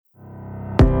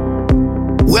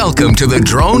Welcome to the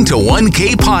Drone to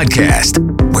 1K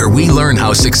podcast, where we learn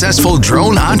how successful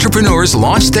drone entrepreneurs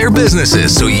launch their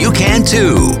businesses so you can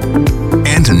too.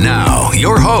 And now,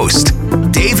 your host,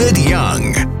 David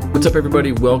Young. What's up,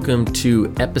 everybody? Welcome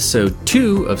to episode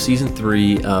 2 of season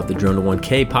 3 of the Drone to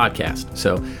 1K podcast.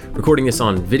 So, recording this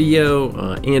on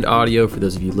video and audio for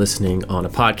those of you listening on a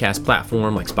podcast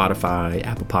platform like Spotify,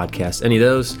 Apple Podcasts, any of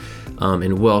those.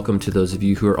 And welcome to those of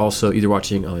you who are also either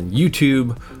watching on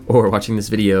YouTube or watching this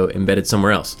video embedded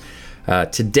somewhere else.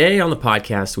 Today on the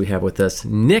podcast, we have with us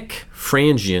Nick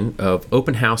Frandjian of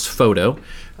Open House Foto.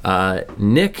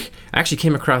 Nick, I actually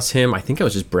came across him, I think I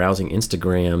was just browsing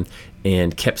Instagram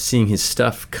and kept seeing his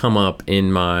stuff come up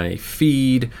in my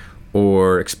feed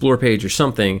or explore page or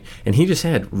something, and he just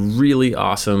had really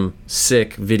awesome,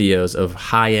 sick videos of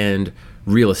high-end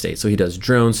real estate. So he does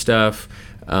drone stuff,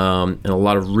 and a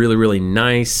lot of really, really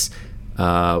nice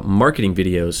marketing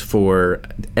videos for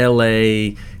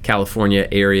LA, California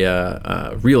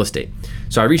area real estate.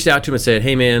 So I reached out to him and said,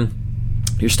 hey man,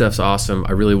 your stuff's awesome.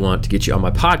 I really want to get you on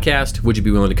my podcast. Would you be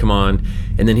willing to come on?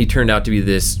 And then he turned out to be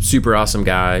this super awesome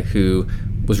guy who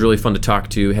was really fun to talk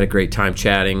to, had a great time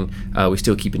chatting. We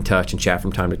still keep in touch and chat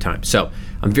from time to time. So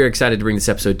I'm very excited to bring this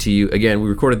episode to you. Again, we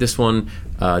recorded this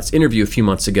interview a few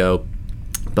months ago.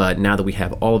 But now that we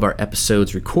have all of our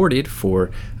episodes recorded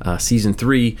for season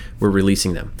 3, we're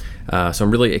releasing them. So I'm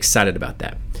really excited about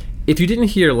that. If you didn't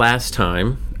hear last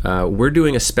time, we're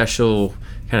doing a special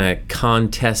kind of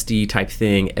contesty type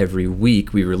thing every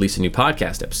week. We release a new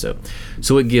podcast episode.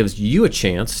 So it gives you a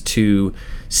chance to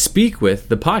speak with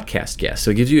the podcast guest.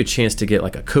 So it gives you a chance to get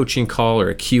like a coaching call or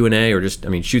a Q&A or just,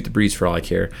 shoot the breeze for all I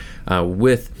care,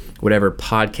 with whatever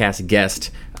podcast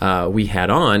guest we had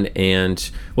on, and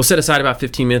we'll set aside about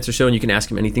 15 minutes or so, and you can ask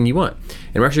him anything you want.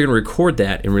 And we're actually going to record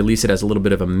that and release it as a little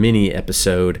bit of a mini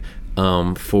episode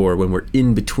for when we're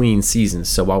in between seasons.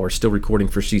 So while we're still recording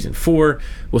for season 4,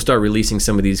 we'll start releasing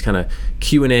some of these kind of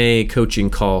Q&A coaching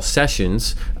call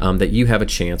sessions that you have a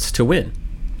chance to win.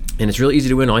 And it's really easy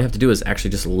to win. All you have to do is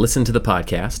actually just listen to the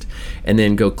podcast and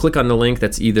then go click on the link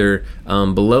that's either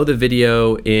below the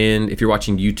video if you're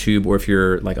watching YouTube, or if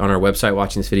you're like on our website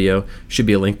watching this video, should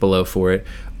be a link below for it,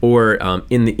 or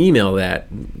in the email that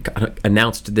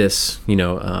announced this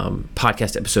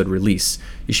podcast episode release.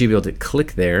 You should be able to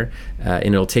click there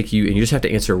and it'll take you, and you just have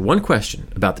to answer one question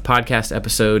about the podcast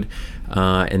episode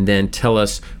and then tell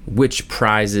us which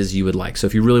prizes you would like. So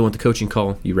if you really want the coaching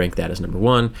call, you rank that as number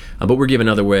 1. But we're giving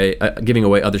away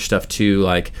other stuff too,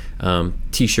 like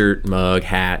t-shirt, mug,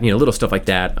 hat, little stuff like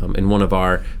that in one of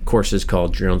our courses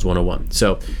called Drones 101.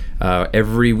 So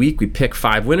every week we pick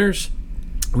 5 winners.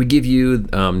 We give you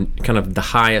kind of the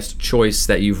highest choice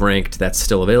that you've ranked that's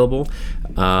still available.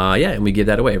 And we give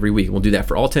that away every week. We'll do that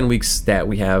for all 10 weeks that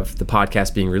we have the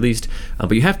podcast being released.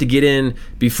 But you have to get in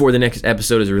before the next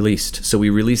episode is released. So we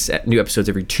release new episodes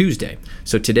every Tuesday.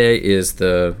 So today is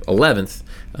the 11th.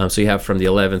 So you have from the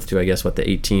 11th to, the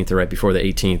 18th, or right before the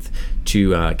 18th,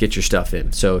 to get your stuff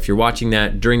in. So if you're watching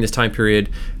that during this time period,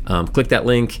 click that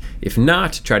link. If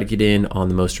not, try to get in on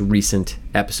the most recent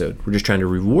episode. We're just trying to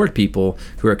reward people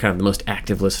who are kind of the most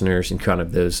active listeners and kind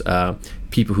of those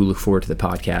people who look forward to the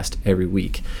podcast every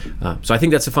week. So I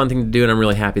think that's a fun thing to do, and I'm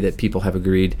really happy that people have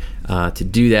agreed to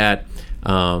do that.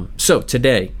 So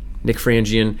today, Nick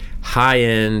Frandjian,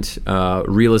 high-end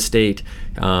real estate.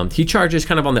 He charges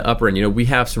kind of on the upper end. We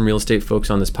have some real estate folks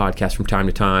on this podcast from time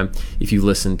to time. If you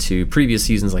listen to previous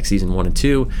seasons, like season 1 and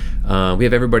 2, we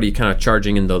have everybody kind of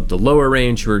charging in the lower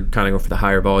range who are kind of going for the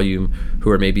higher volume,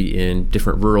 who are maybe in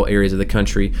different rural areas of the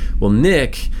country. Well,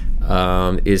 Nick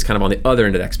is kind of on the other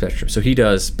end of that spectrum. So he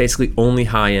does basically only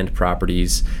high-end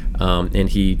properties, and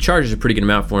he charges a pretty good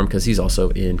amount for them because he's also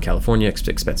in California,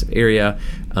 expensive area,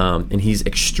 and he's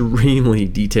extremely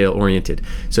detail-oriented.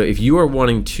 So if you are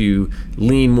wanting to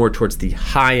lean more towards the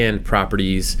high-end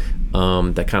properties,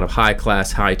 that kind of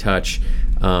high-class, high-touch,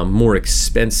 more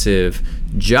expensive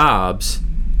jobs,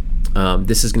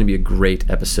 this is going to be a great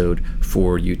episode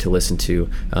for you to listen to.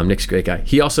 Nick's a great guy.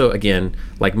 He also, again,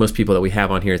 like most people that we have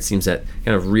on here, it seems that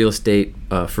kind of real estate,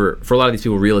 for a lot of these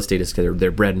people, real estate is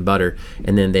their bread and butter,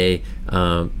 and then they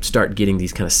start getting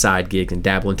these kind of side gigs and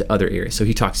dabble into other areas. So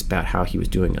he talks about how he was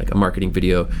doing like a marketing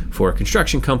video for a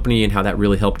construction company and how that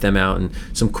really helped them out, and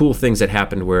some cool things that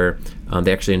happened where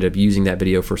they actually ended up using that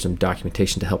video for some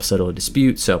documentation to help settle a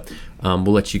dispute. So we'll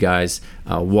let you guys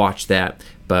watch that.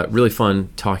 But really fun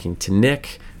talking to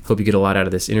Nick. Hope you get a lot out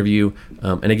of this interview.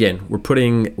 And again, we're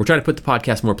trying to put the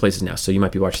podcast more places now. So you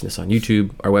might be watching this on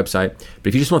YouTube, our website. But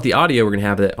if you just want the audio, we're going to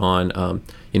have it on,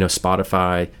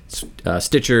 Spotify,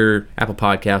 Stitcher, Apple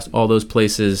Podcast, all those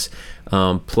places.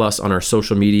 Plus on our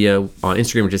social media, on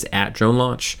Instagram, we're just at Drone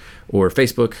Launch, or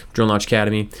Facebook, Drone Launch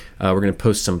Academy. We're going to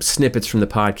post some snippets from the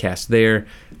podcast there.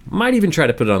 Might even try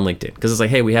to put it on LinkedIn, because it's like,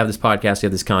 hey, we have this podcast, we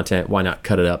have this content, why not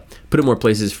cut it up, put it more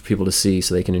places for people to see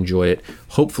so they can enjoy it,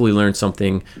 hopefully learn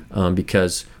something,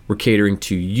 because we're catering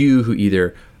to you who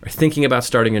either are thinking about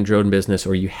starting a drone business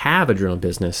or you have a drone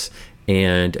business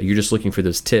and you're just looking for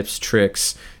those tips,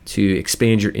 tricks to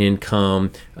expand your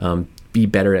income, be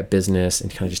better at business,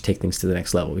 and kind of just take things to the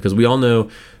next level. Because we all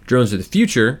know drones are the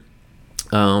future,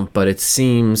 but it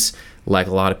seems like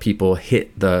a lot of people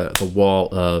hit the wall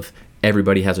of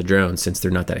everybody has a drone since they're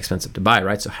not that expensive to buy,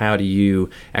 right? So how do you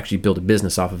actually build a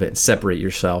business off of it and separate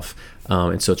yourself?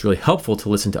 And so it's really helpful to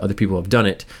listen to other people who have done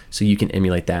it so you can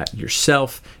emulate that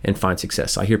yourself and find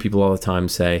success. So I hear people all the time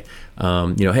say,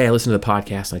 hey, I listened to the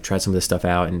podcast and I tried some of this stuff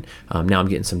out, and now I'm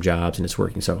getting some jobs and it's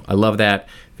working. So I love that.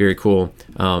 Very cool.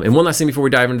 And one last thing before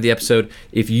we dive into the episode,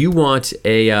 if you want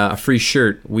a free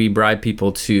shirt, we bribe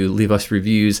people to leave us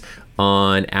reviews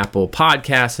on Apple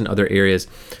Podcasts and other areas.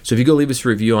 So if you go leave us a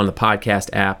review on the podcast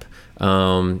app,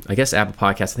 I guess Apple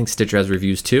Podcasts, I think Stitcher has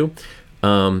reviews too.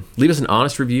 Leave us an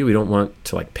honest review. We don't want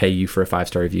to pay you for a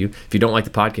 5-star review. If you don't like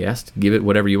the podcast, give it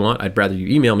whatever you want. I'd rather you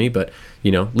email me, but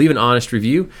leave an honest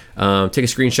review. Take a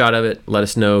screenshot of it. Let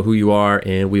us know who you are,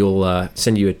 and we will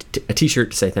send you a t-shirt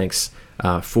to say thanks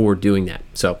for doing that.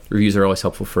 So reviews are always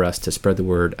helpful for us to spread the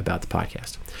word about the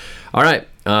podcast. All right.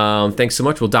 Thanks so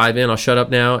much. We'll dive in. I'll shut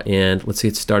up now, and let's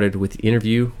get started with the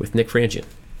interview with Nick Frandjian.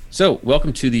 So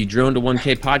welcome to the Drone to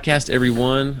 1K podcast,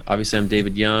 everyone. Obviously, I'm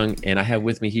David Young, and I have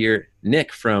with me here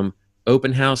Nick from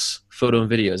Open House Photo and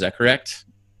Video. Is that correct?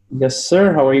 Yes,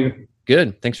 sir. How are you?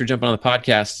 Good. Thanks for jumping on the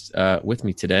podcast with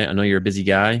me today. I know you're a busy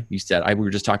guy. You said we were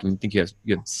just talking. I think you have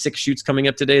 6 shoots coming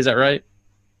up today. Is that right?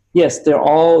 Yes, they're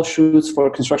all shoots for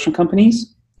construction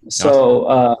companies.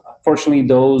 So fortunately,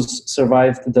 those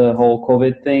survived the whole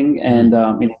COVID thing, and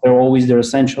they're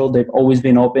essential. They've always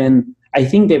been open. I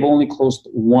think they've only closed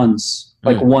once,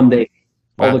 one day.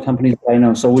 Wow. All the companies that I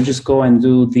know. So we'll just go and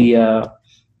do the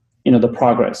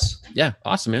progress. Yeah,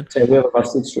 awesome, man. So we have about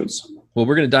 6 shoots. Well,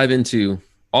 we're going to dive into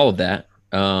all of that,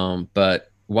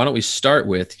 but why don't we start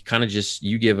with kind of just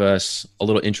you give us a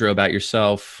little intro about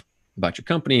yourself, about your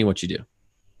company, and what you do.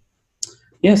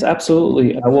 Yes,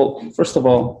 absolutely. Well, first of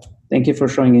all, thank you for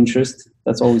showing interest.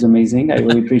 That's always amazing. I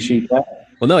really appreciate that.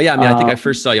 Well, no, yeah. I mean, I think I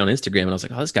first saw you on Instagram and I was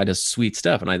like, oh, this guy does sweet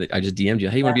stuff. And I just DM'd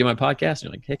you, hey, you want to be on my podcast? And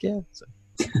you're like, heck yeah.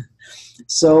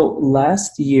 So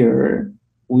last year,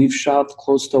 we've shot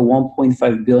close to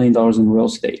 $1.5 billion in real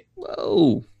estate.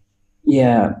 Whoa.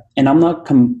 Yeah. And I'm not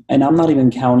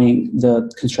even counting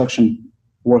the construction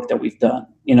work that we've done,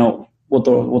 what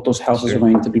those houses are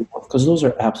going to be worth, because those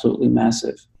are absolutely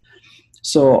massive.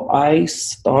 So I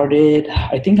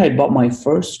think I bought my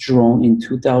first drone in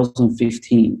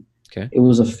 2015. Okay. It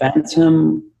was a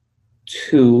Phantom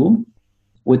 2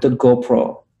 with a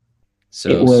GoPro. So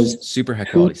it was super high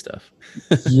quality stuff.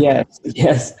 yes,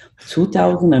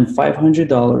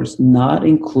 $2,500, not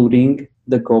including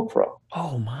the GoPro.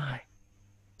 Oh my.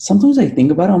 Sometimes I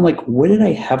think about it, I'm like, where did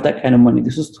I have that kind of money?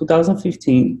 This was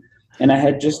 2015, and I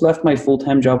had just left my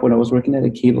full-time job when I was working at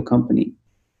a cable company.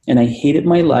 And I hated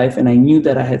my life, and I knew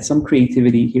that I had some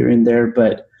creativity here and there,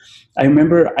 but I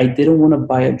remember I didn't want to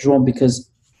buy a drone because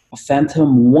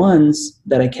Phantom 1s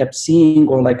that I kept seeing,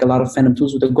 or a lot of Phantom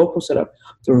 2s with the GoPro setup,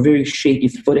 they were very shaky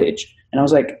footage. And I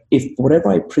was like, if whatever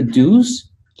I produce,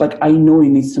 I know it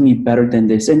needs to be better than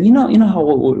this. And you know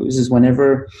how it is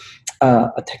whenever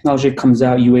a technology comes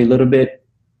out, you wait a little bit,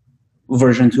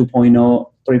 version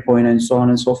 2.0, 3.0, and so on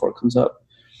and so forth comes up.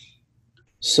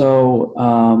 So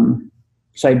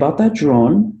I bought that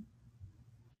drone,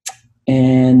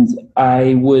 and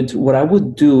what I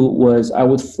would do was I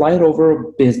would fly it over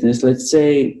a business, let's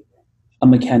say a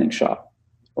mechanic shop,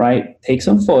 right? Take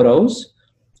some photos,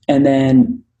 and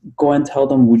then go and tell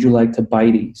them, would you like to buy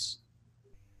these?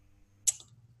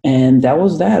 And that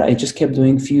was that. I just kept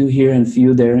doing few here and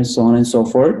few there and so on and so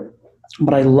forth.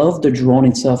 But I loved the drone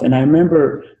itself. And I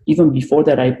remember even before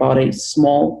that, I bought a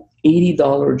small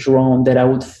 $80 drone that I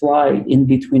would fly in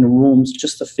between rooms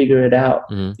just to figure it out.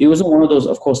 Mm-hmm. It wasn't one of those,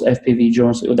 of course, FPV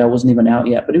drones that wasn't even out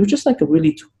yet, but it was just a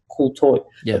really cool toy.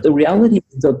 Yeah. But the reality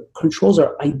is the controls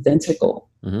are identical.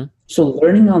 Mm-hmm. So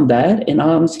learning on that, and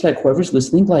honestly, whoever's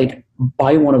listening,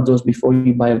 buy one of those before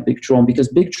you buy a big drone, because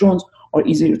big drones are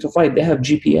easier to fly. They have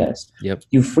GPS. Yep.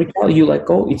 You freak out, you let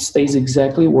go, it stays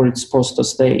exactly where it's supposed to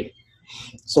stay.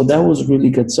 So that was really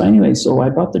good. So anyway, so I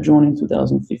bought the drone in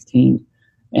 2015,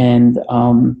 and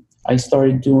I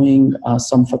started doing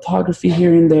some photography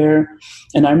here and there.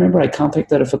 And I remember I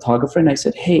contacted a photographer and I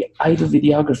said, "Hey, I do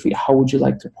videography. How would you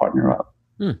like to partner up?"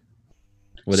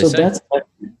 What So they say? that's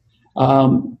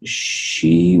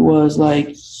she was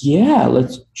like, "Yeah,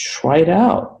 let's try it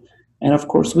out." And of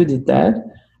course, we did that.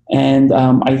 And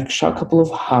I shot a couple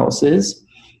of houses,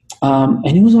 and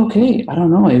it was okay. I don't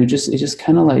know. It just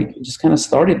kind of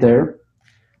started there.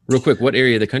 Real quick, what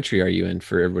area of the country are you in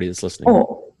for everybody that's listening?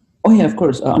 Oh yeah, of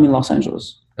course. I'm in Los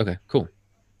Angeles. Okay, cool.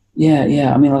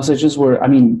 Yeah. I mean, Los Angeles,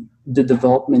 the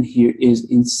development here is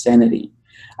insanity.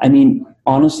 I mean,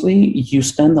 honestly, you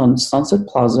stand on Sunset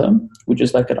Plaza, which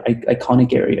is like an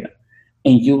iconic area,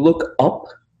 and you look up,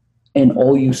 and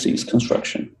all you see is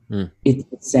construction. It's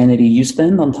insanity. You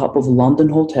stand on top of London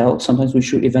Hotel. Sometimes we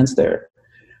shoot events there,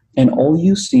 and all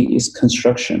you see is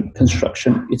construction.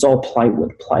 It's all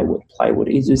plywood.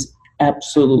 It is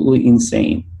absolutely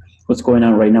insane what's going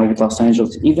on right now with Los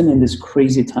Angeles. Even in these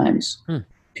crazy times,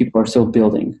 people are still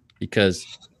building. Because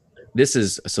this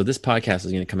podcast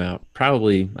is going to come out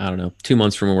probably, I don't know, 2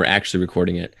 months from when we're actually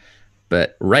recording it.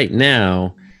 But right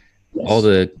now, all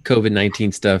the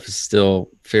COVID-19 stuff is still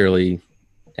fairly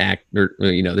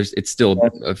it's still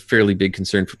a fairly big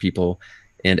concern for people.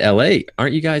 And LA,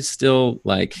 aren't you guys still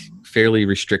like fairly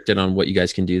restricted on what you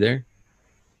guys can do there?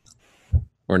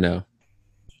 Or no?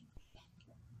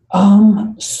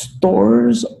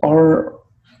 Stores are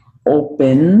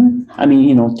open. I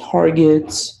mean,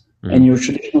 Targets and your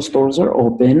traditional stores are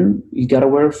open. You got to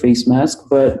wear a face mask,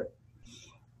 but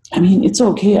I mean, it's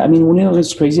okay. I mean, when it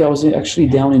was crazy, I was actually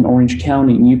down in Orange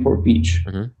County, Newport Beach,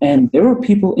 and there were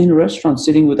people in restaurants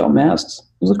sitting without masks.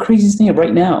 It was the craziest thing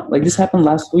right now. Like, this happened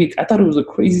last week. I thought it was the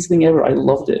craziest thing ever. I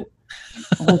loved it.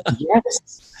 I was like,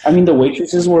 yes. I mean, the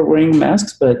waitresses were wearing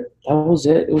masks, but that was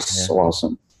it. It was so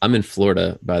awesome. I'm in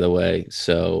Florida, by the way.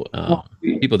 So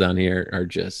people down here are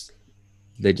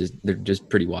they're just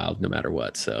pretty wild no matter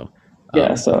what. So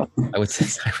so I went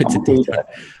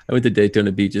to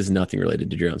Daytona Beach. It's nothing related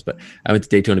to drones, but I went to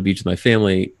Daytona Beach with my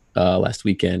family last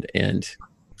weekend, and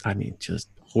I mean, just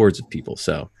hordes of people.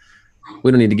 So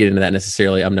we don't need to get into that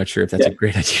necessarily. I'm not sure if that's a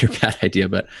great idea or bad idea,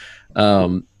 but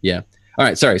yeah. All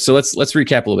right, sorry. So let's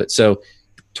recap a little bit. So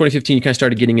 2015, you kind of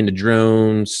started getting into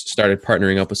drones, started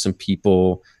partnering up with some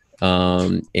people,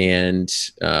 and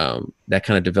that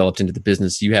kind of developed into the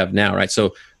business you have now, right?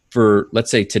 So for, let's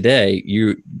say today,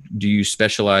 do you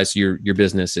specialize, your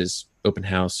business is open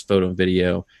house, photo and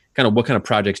video, kind of what kind of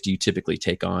projects do you typically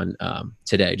take on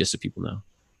today, just so people know?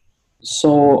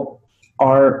 So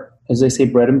our, as I say,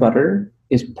 bread and butter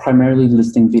is primarily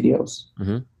listing videos.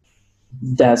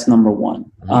 That's number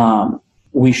one.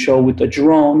 We show with the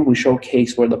drone, we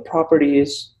showcase where the property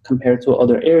is compared to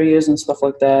other areas and stuff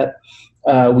like that.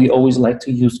 We always like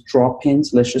to use drop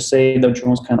pins. Let's just say the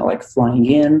drone's kind of like flying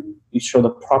in. We show the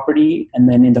property, and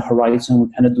then in the horizon,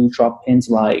 we kind of do drop pins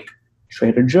like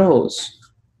Trader Joe's,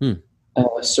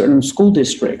 certain school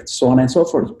districts, so on and so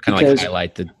forth. Kind of like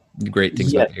highlight the great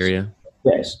things about the area.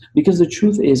 Yes, because the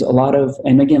truth is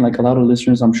and again, like a lot of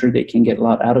listeners, I'm sure they can get a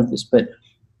lot out of this, but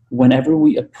whenever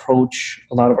we approach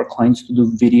a lot of our clients to do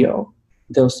video,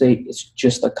 they'll say it's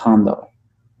just a condo.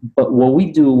 But what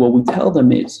we tell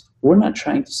them is, we're not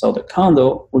trying to sell the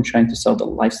condo, we're trying to sell the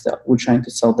lifestyle. We're trying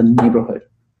to sell the neighborhood.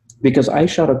 Because I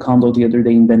shot a condo the other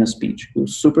day in Venice Beach. It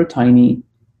was super tiny,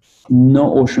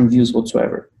 no ocean views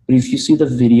whatsoever. But if you see the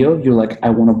video, you're like,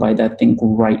 I want to buy that thing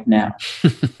right now.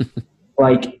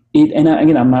 And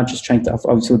again, I'm not just trying to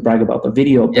obviously brag about the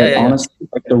video, but honestly,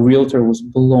 like, the realtor was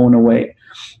blown away.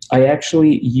 I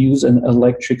actually use an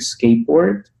electric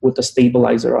skateboard with a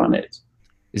stabilizer on it.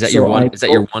 Is that your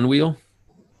one wheel?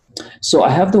 So I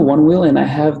have the one wheel, and I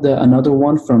have another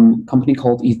one from a company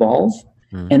called Evolve.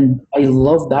 And I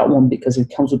love that one because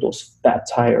it comes with those fat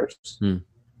tires.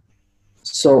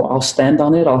 So I'll stand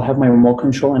on it, I'll have my remote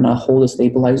control, and I'll hold the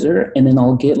stabilizer, and then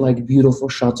I'll get like beautiful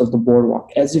shots of the boardwalk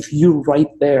as if you're right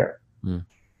there.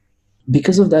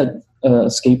 Because of that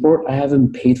skateboard, I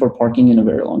haven't paid for parking in a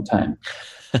very long time.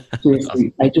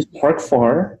 Seriously, I just park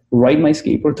far, ride my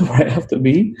skateboard to where I have to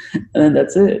be, and then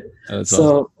that's it.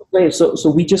 So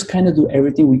we just kind of do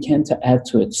everything we can to add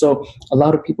to it. So a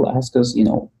lot of people ask us,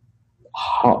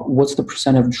 what's the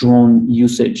 % of drone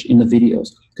usage in the videos?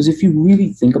 Because if you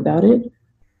really think about it,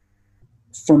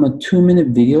 from a 2-minute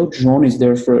video, drone is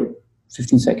there for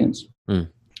 15 seconds, 20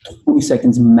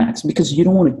 seconds max, because you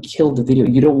don't want to kill the video.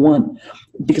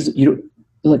 Because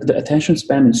the attention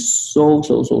span is so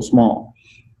small.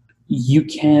 You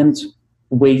can't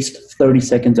waste 30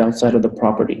 seconds outside of the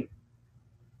property.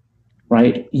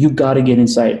 right? You got to get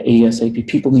inside ASAP.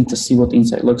 People need to see what the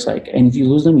inside looks like. And if you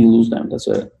lose them, you lose them. That's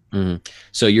it. Mm-hmm.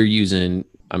 So you're using,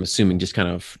 I'm assuming, just kind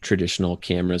of traditional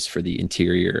cameras for the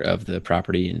interior of the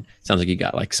property. And it sounds like you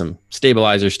got like some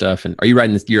stabilizer stuff. And are you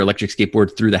riding your electric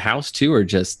skateboard through the house too, or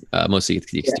just mostly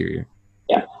the exterior?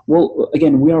 Yeah. Well,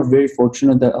 again, we are very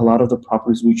fortunate that a lot of the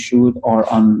properties we shoot are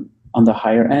on the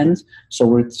higher end. So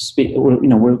we're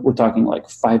talking like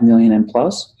 5 million and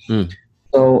plus. Mm.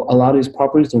 So a lot of these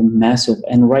properties are massive.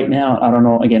 And right now, I don't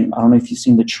know if you've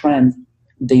seen the trend.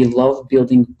 They love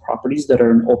building properties that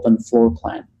are an open floor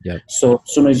plan. Yep. So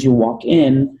as soon as you walk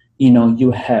in,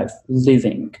 you have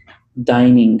living,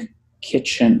 dining,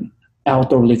 kitchen,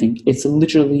 outdoor living. It's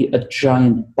literally a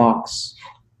giant box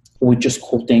with just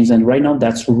cool things. And right now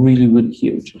that's really, really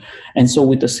huge. And so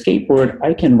with the skateboard,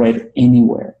 I can ride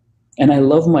anywhere. And I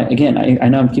love I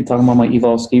know I keep talking about my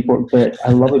Evolve skateboard, but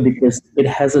I love it because it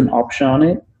has an option on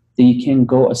it that you can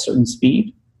go a certain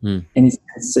speed and it's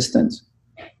consistent.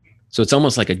 So it's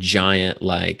almost like a giant,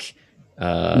 like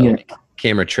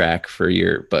camera track for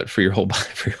your whole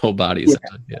body. Yeah.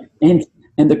 Yeah.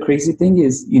 And the crazy thing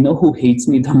is, who hates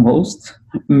me the most?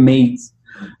 Maids.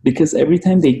 Because every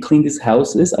time they clean these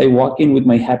houses, I walk in with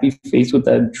my happy face with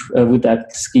that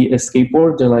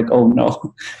skateboard. They're like, "Oh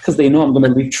no," because they know I'm gonna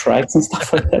leave tracks and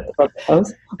stuff like that throughout the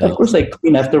house. Oh. Of course, I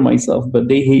clean after myself, but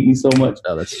they hate me so much.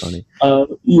 Oh, that's funny.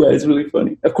 Yeah, it's really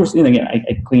funny. Of course, again,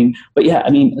 I clean, but yeah,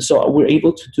 so we're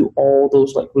able to do all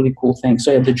those like really cool things.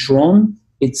 So yeah, the drone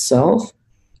itself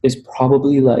is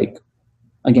probably like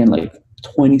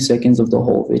 20 seconds of the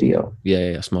whole video. Yeah,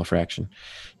 a small fraction.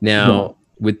 Now,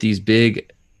 with these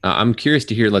big, I'm curious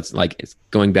to hear,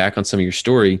 going back on some of your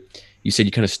story, you said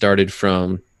you kind of started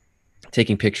from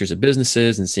taking pictures of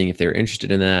businesses and seeing if they were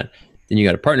interested in that. Then you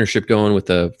got a partnership going with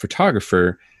a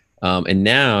photographer. And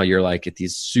now you're like at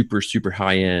these super, super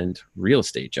high end real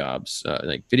estate jobs,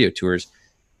 like video tours.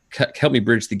 Help me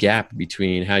bridge the gap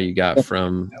between how you got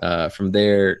from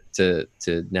there to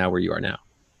now where you are now.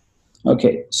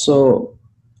 Okay. So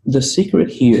the secret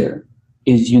here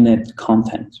is you need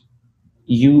content.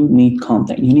 You need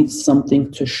content. You need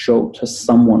something to show to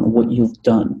someone what you've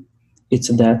done. It's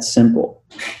that simple.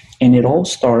 And it all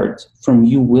starts from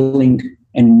you willing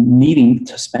and needing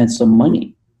to spend some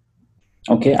money.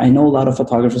 Okay, I know a lot of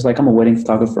photographers, like I'm a wedding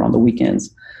photographer on the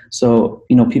weekends. So,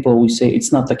 people always say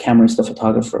it's not the camera, it's the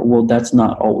photographer. Well, that's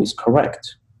not always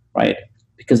correct, right?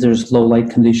 Because there's low light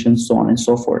conditions, so on and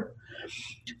so forth.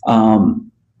 I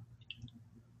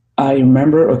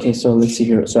remember, so let's see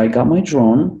here. So I got my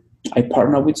drone. I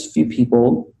partnered with a few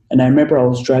people, and I remember I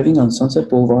was driving on Sunset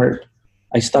Boulevard.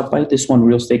 I stopped by this one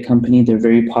real estate company. They're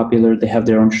very popular. They have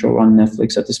their own show on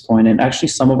Netflix at this point, and actually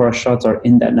some of our shots are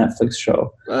in that Netflix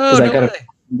show. Oh, no way.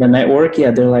 The network.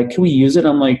 Yeah, they're like, "Can we use it?"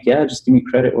 I'm like, "Yeah, just give me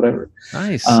credit, whatever."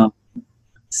 Nice.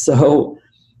 So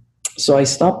I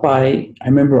stopped by. I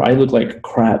remember I looked like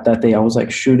crap that day. I was like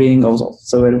shooting. I was all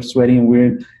sweaty and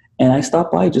weird, and I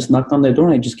stopped by, just knocked on their door,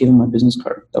 and I just gave them my business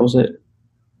card. That was it.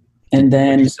 And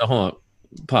then, so hold on,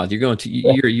 pause. You're going to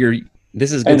you're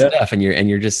this is good stuff, and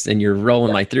you're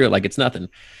rolling right through it like it's nothing.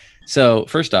 So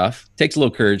first off, takes a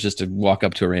little courage just to walk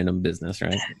up to a random business,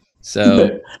 right?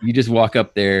 So you just walk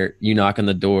up there, you knock on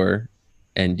the door,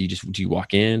 and do you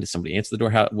walk in? Does somebody answer the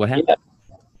door? What happened?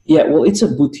 Yeah. Well, it's a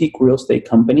boutique real estate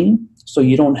company, so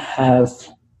you don't have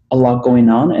a lot going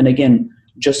on. And again,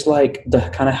 just like the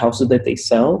kind of houses that they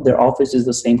sell, their office is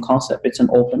the same concept. It's an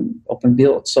open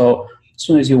build. So as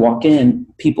soon as you walk in,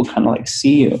 people kind of like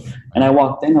see you. And I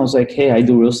walked in, I was like, "Hey, I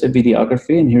do real estate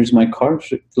videography, and here's my card."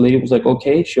 The lady was like,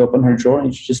 "Okay." She opened her drawer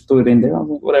and she just threw it in there. I was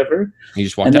like, "Whatever." You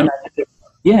just walked out?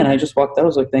 And I just walked out. I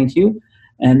was like, "Thank you."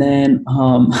 And then,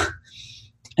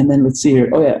 let's see here.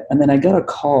 Oh yeah. And then I got a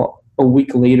call a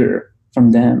week later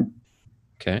from them.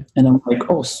 Okay. And I'm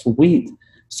like, "Oh, sweet."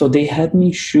 So they had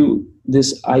me shoot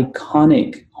this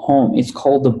iconic home. It's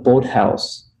called the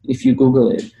Boathouse. If you Google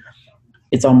it.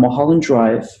 It's on Mulholland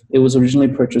Drive. It was originally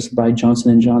purchased by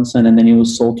Johnson & Johnson, and then it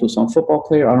was sold to some football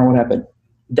player. I don't know what happened.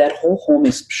 That whole home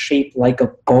is shaped like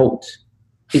a boat.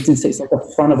 It's insane. It's like the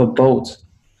front of a boat.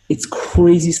 It's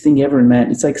craziest thing ever, man.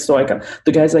 It's like,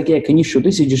 the guy's like, "Yeah, can you shoot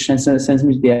this?" He just sends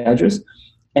me the address.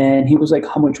 And he was like,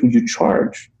 "How much would you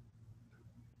charge?"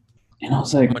 And I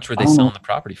was like, "How much were they selling the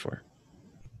property for?"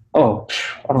 Oh,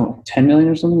 I don't know, 10 million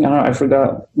or something. I don't know. I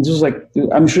forgot. This was like,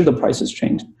 I'm sure the prices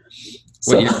changed.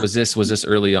 What year was this? Was this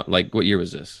early on? Like, what year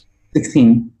was this?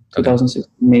 2016,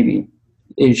 maybe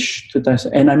ish.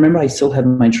 2000. And I remember I still had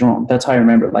my drone. That's how I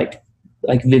remember, like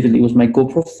vividly. It was my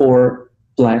GoPro 4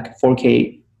 Black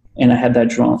 4K, and I had that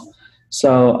drone.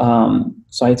 So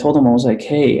I told him, I was like,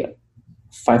 "Hey,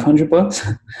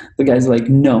 $500. The guy's like,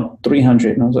 no,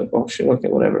 300. And I was like, oh shit, okay,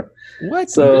 whatever. What?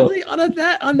 So Really? On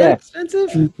that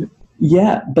expensive?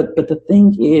 yeah, but the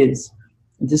thing is,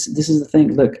 this is the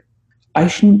thing. Look, I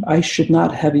should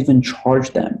not have even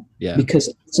charged them. Yeah. Because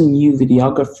as a new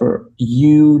videographer,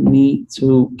 you need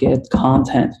to get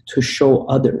content to show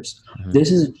others. Mm-hmm.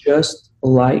 This is just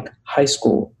like high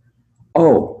school.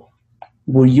 Oh,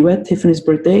 were you at Tiffany's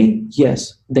birthday?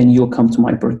 Yes. Then you'll come to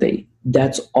my birthday.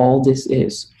 That's all this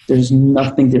is. There's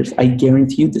nothing. I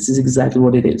guarantee you this is exactly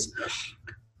what it is.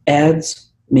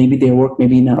 Ads, maybe they work,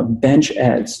 maybe not. Bench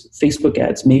ads, Facebook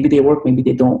ads, maybe they work, maybe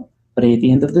they don't. But at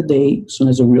the end of the day, as soon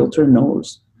as a realtor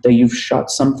knows that you've shot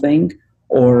something,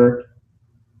 or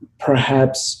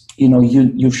perhaps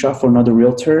you've shot for another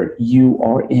realtor, you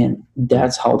are in.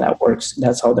 That's how that works.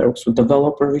 That's how that works with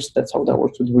developers. That's how that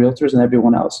works with realtors and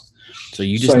everyone else. So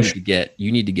you just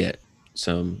need to get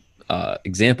some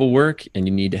example work, and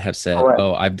you need to have said, correct.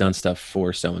 Oh, I've done stuff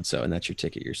for so and so, and that's your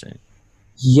ticket. You're saying.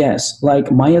 Yes,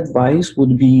 like my advice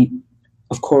would be,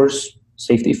 of course,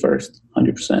 safety first,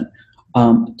 100%.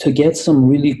 To get some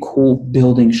really cool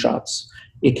building shots.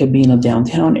 It could be in a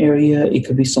downtown area. It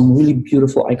could be some really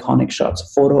beautiful, iconic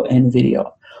shots, photo and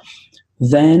video.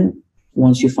 Then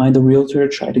once you find a realtor,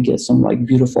 try to get some like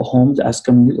beautiful homes. Ask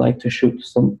them you'd like to shoot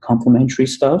some complimentary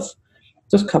stuff,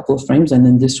 just a couple of frames. And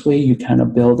then this way you kind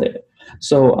of build it.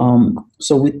 So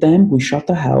with them, we shot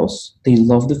the house. They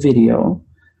loved the video.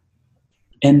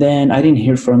 And then I didn't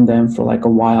hear from them for like a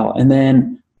while. And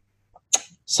then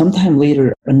sometime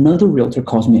later, another realtor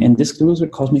calls me, and this realtor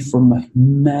calls me from a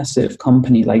massive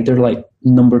company. Like they're like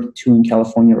number 2 in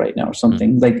California right now or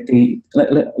something. Like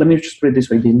let me just put it this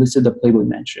way. They listed the Playboy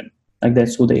Mansion. Like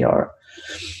that's who they are.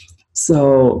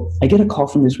 So I get a call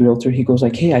from this realtor. He goes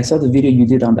like, hey, I saw the video you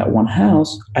did on that one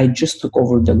house. I just took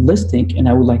over the listing and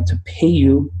I would like to pay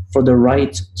you for the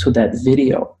rights to that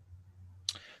video.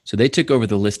 So they took over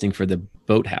the listing for the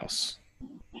boathouse.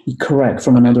 Correct,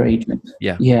 from another agent.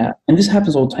 Yeah. Yeah. And this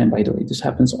happens all the time, by the way. This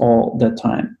happens all the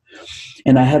time.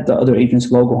 And I had the other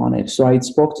agent's logo on it. So I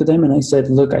spoke to them and I said,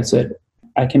 look,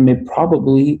 I can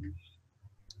probably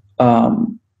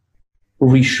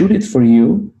reshoot it for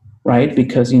you, right?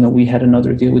 Because, we had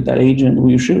another deal with that agent.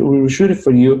 We reshoot it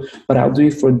for you, but I'll do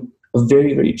it for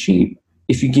very, very cheap.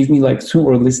 If you give me like 2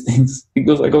 more listings. He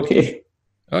goes like, okay.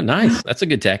 Oh, nice. That's a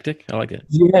good tactic. I like it.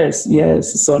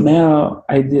 Yes. So now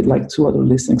I did like 2 other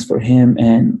listings for him.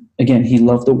 And again, he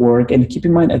loved the work. And keep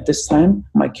in mind, at this time,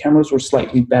 my cameras were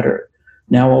slightly better.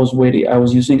 Now I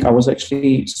was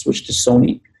actually switched to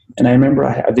Sony. And I remember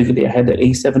I had the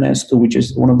A7S II, which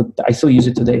is I still use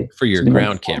it today. For your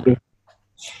ground camera.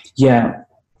 Yeah.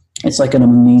 It's like an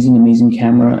amazing, amazing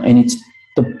camera. And it's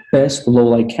the best low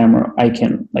light camera I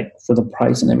can, like, for the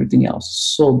price and everything else.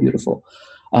 So beautiful.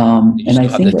 And I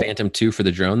think the Phantom 2 for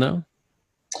the drone though.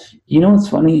 It's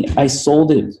funny. I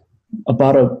sold it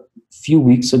about a few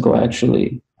weeks ago,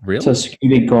 actually. Really? To a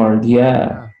security guard.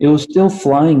 Yeah, it was still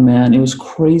flying, man. It was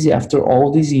crazy. After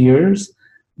all these years,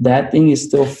 that thing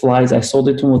still flies. I sold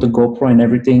it to him with a GoPro and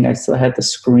everything. I still had the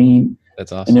screen.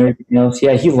 That's awesome. And everything else.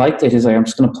 Yeah, he liked it. He's like, I'm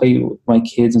just gonna play with my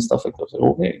kids and stuff like that. I was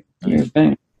like, okay,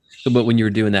 okay. So, but when you were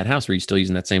doing that house, were you still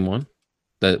using that same one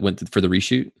that went for the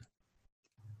reshoot?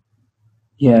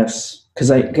 Yes, because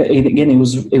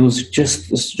it was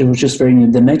just very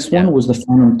new. The next one was the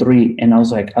Phantom 3, and I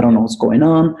was like, I don't know what's going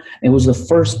on. It was the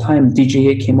first time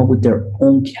DJI came up with their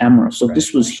own camera, so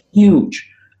This was huge.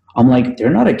 I'm like, they're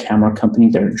not a camera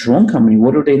company; they're a drone company.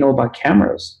 What do they know about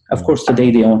cameras? Of course, today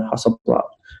they own Hasselblad,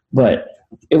 but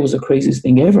it was the craziest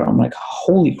thing ever. I'm like,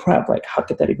 holy crap! Like, how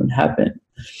could that even happen?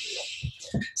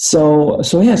 So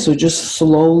just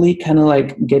slowly, kind of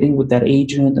like getting with that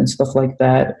agent and stuff like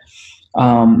that.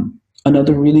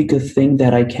 Another really good thing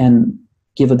that I can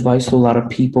give advice to a lot of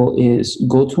people is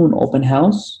go to an open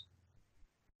house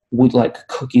with like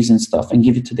cookies and stuff and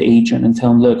give it to the agent and tell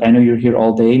them, look, I know you're here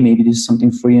all day. Maybe this is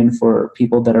something free and for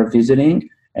people that are visiting,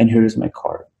 and here's my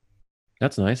card.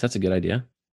 That's nice. That's a good idea.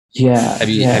 Yeah. Have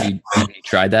you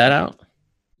tried that out?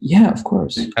 Yeah, of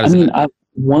course.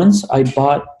 Once I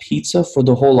bought pizza for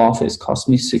the whole office. Cost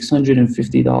me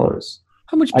 $650.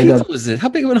 How much pizza was it? How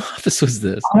big of an office was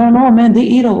this? I don't know, man. They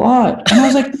eat a lot. And I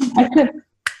was like,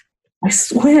 I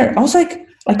swear, I was like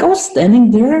I was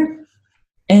standing there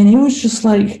and it was just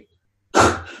like,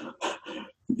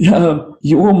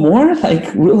 you want more?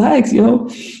 Like, relax, yo.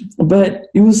 But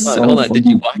it was so hold on. funny. Did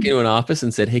you walk into an office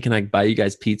and said, hey, can I buy you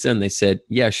guys pizza? And they said,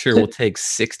 yeah, sure. We'll take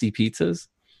 60 pizzas.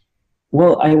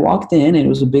 Well, I walked in and it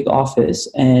was a big office.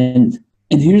 And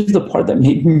here's the part that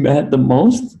made me mad the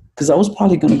most. Because I was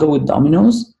probably going to go with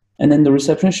Domino's. And then the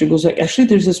receptionist, she goes like, actually,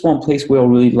 there's this one place we all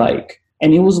really like.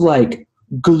 And it was like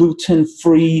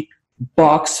gluten-free,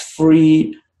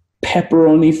 box-free,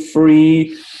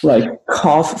 pepperoni-free, like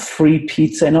cough-free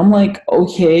pizza. And I'm like,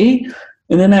 okay.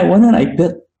 And then I went and I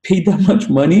paid that much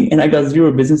money, and I got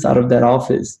zero business out of that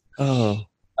office. Oh.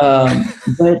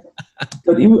 But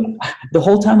the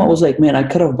whole time I was like, man, I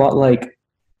could have bought like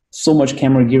so much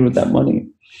camera gear with that money.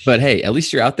 But hey, at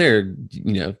least you're out there,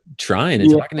 trying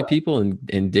and talking to people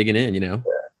and digging in,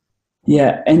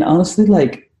 Yeah. And honestly,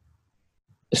 like,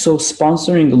 so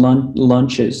sponsoring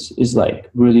lunches is like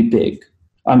really big.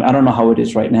 I don't know how it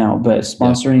is right now, but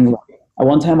sponsoring, at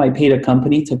one time I paid a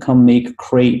company to come make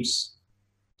crepes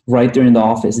right there in the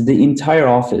office. The entire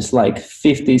office, like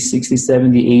 50, 60,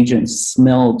 70 agents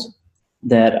smelled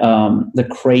that, the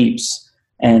crepes.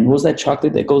 And what was that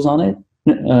chocolate that goes on it?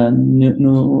 Nutella.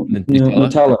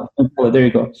 There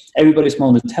you go. Everybody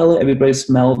smelled Nutella. Everybody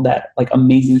smelled that like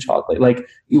amazing chocolate. Like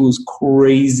it was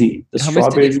crazy. The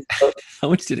strawberries. How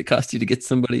much did it cost you to get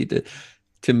somebody to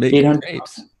make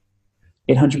crepes?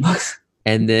 $800.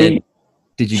 And then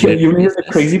did you get? You know the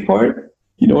crazy part?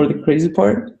 You know what the crazy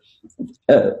part?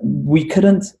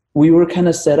 We were kind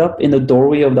of set up in the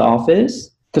doorway of the office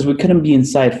because we couldn't be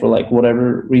inside for like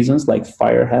whatever reasons, like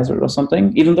fire hazard or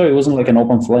something, even though it wasn't like an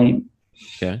open flame.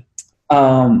 Okay.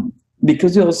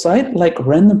 Because the outside, like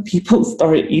random people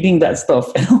started eating that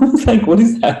stuff. And I was like, what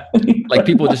is happening? Like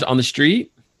people just on the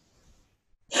street?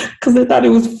 Because they thought it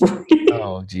was free.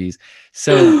 Oh, geez.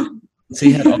 So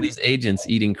you had all these agents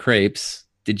eating crepes.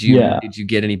 Did you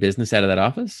get any business out of that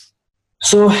office?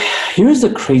 So here's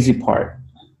the crazy part.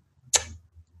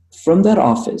 From that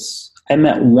office, I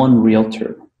met one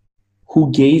realtor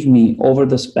who gave me, over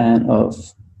the span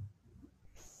of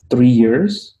 3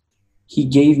 years, he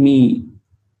gave me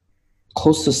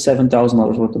close to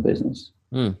 $7,000 worth of business.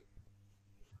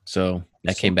 So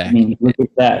that came back. I mean, look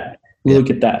at that. Look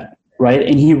at that, right?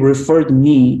 And he referred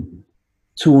me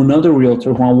to another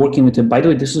realtor who I'm working with. By the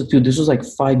way, this was like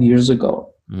 5 years ago.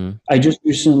 I just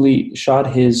recently shot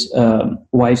his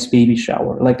wife's baby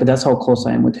shower. Like that's how close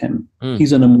I am with him.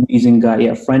 He's an amazing guy.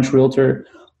 Yeah, French realtor,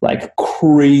 like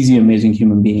crazy amazing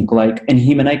human being. Like, and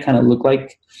him and I kind of look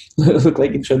like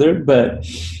each other, but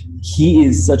he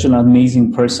is such an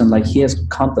amazing person. Like he has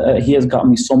got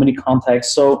me so many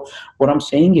contacts. So what I'm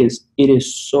saying is, it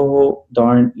is so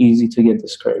darn easy to get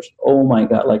discouraged. Oh my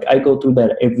God. Like I go through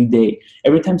that every day.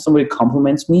 Every time somebody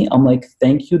compliments me, I'm like,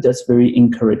 thank you. That's very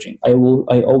encouraging. I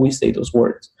always say those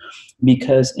words,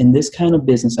 because in this kind of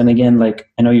business, and again, like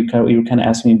I know you were kind of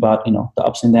asking me about, the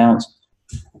ups and downs.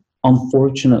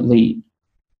 Unfortunately,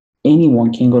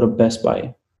 anyone can go to Best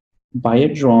Buy, buy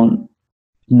a drone,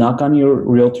 knock on your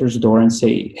realtor's door and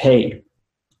say, hey,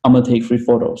 I'm going to take free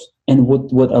photos. And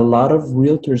what a lot of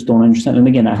realtors don't understand, and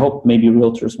again, I hope maybe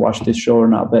realtors watch this show or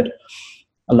not, but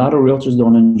a lot of realtors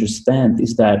don't understand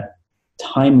is that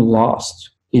time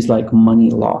lost is like money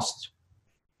lost.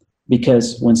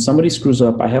 Because when somebody screws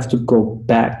up, I have to go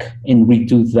back and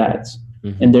redo that.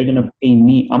 And they're going to pay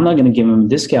me. I'm not going to give them a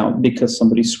discount because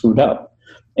somebody screwed up.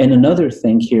 And another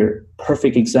thing here,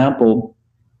 perfect example,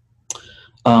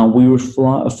 we were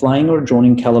flying our drone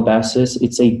in Calabasas.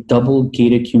 It's a double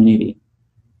gated community.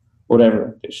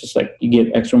 Whatever. It's just like you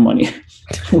get extra money,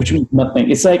 which means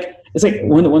nothing. It's like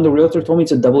when the realtor told me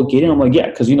it's a double gated, I'm like, yeah,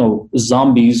 because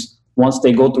zombies, once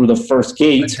they go through the first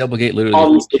gate, a double gate literally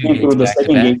obviously they go through the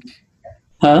second gate.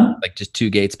 Huh? Like just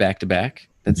 2 gates back to back.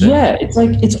 It's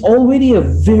like it's already a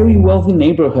very wealthy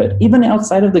neighborhood. Even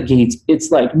outside of the gates, it's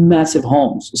like massive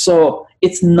homes. So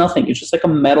it's nothing. It's just like a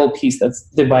metal piece that's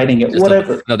dividing it. Just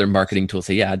whatever. Another marketing tool.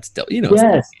 Say, yeah, it's still,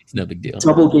 yes, it's no big deal.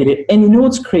 Double gated. And you know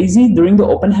what's crazy? During the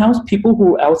open house, people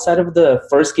who were outside of the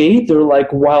first gate, they're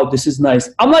like, wow, this is nice.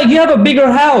 I'm like, you have a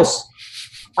bigger house.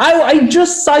 I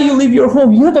just saw you leave your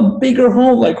home. You have a bigger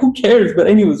home. Like, who cares? But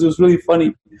anyways, it was really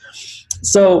funny.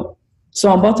 So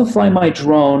I'm about to fly my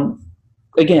drone.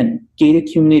 Again, gated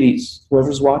communities,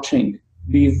 whoever's watching,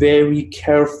 be very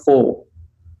careful.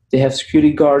 They have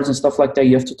security guards and stuff like that.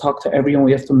 You have to talk to everyone.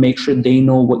 We have to make sure they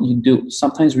know what you do.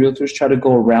 Sometimes realtors try to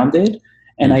go around it,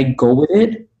 and I go with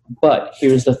it. But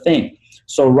here's the thing.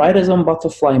 So right as I'm about to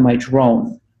fly my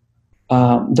drone,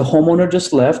 the homeowner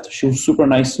just left. She was super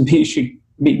nice to me. She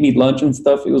made me lunch and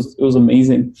stuff. It was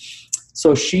amazing.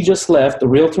 So she just left. The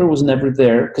realtor was never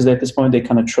there because at this point they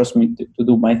kind of trust me to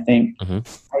do my thing. I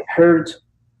heard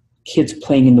kids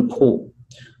playing in the pool.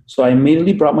 So I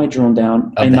immediately brought my drone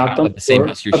down. I knocked on the door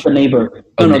of the neighbor.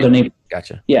 The neighbor.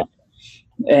 Gotcha. Yeah.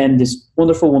 And this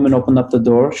wonderful woman opened up the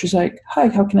door. She's like, hi,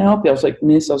 how can I help you? I was like,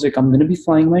 miss, I'm going to be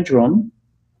flying my drone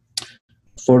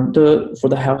for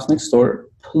the house next door.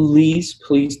 please,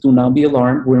 please do not be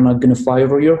alarmed. We're not going to fly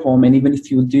over your home. And even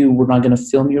if you do, we're not going to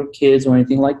film your kids or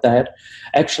anything like that.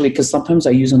 Actually, because sometimes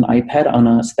I use an iPad on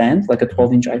a stand, like a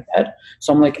 12-inch iPad.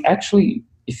 So I'm like, actually,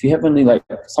 if you have any, like,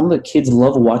 some of the kids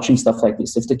love watching stuff like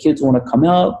this. If the kids want to come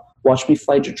out, watch me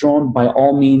fly the drone, by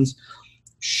all means.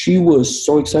 She was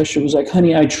so excited. She was like,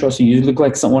 honey, I trust you. You look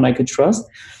like someone I could trust.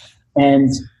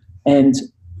 And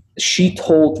she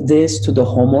told this to the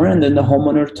homeowner, and then the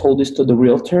homeowner told this to the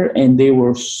realtor, and they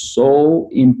were so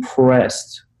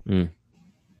impressed.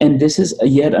 And this is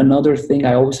yet another thing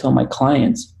I always tell my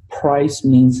clients: price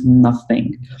means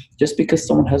nothing. Just because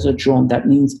someone has a drone, that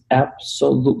means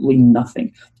absolutely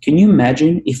nothing. Can you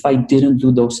imagine if I didn't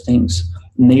do those things?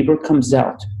 Neighbor comes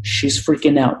out, she's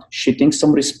freaking out, she thinks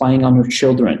somebody's spying on her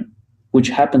children, which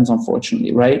happens,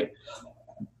 unfortunately, right?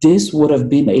 This would have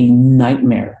been a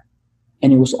nightmare.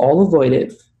 And it was all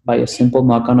avoided by a simple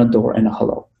knock on a door and a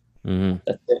hello.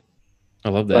 That's it. I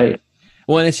love that. Right?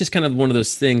 Well, and it's just kind of one of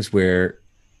those things where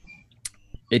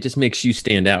it just makes you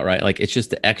stand out, right? Like, it's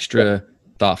just the extra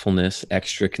thoughtfulness,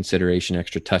 extra consideration,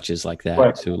 extra touches like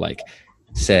that to, like,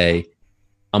 say,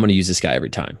 I'm going to use this guy every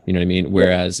time. You know what I mean?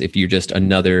 Whereas if you're just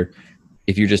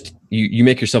you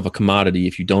make yourself a commodity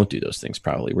if you don't do those things,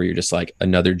 probably, where you're just like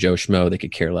another Joe Schmo, they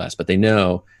could care less. But they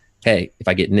know, hey, if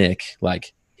I get Nick,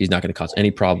 like, he's not going to cause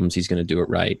any problems. He's going to do it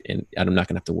right. And I'm not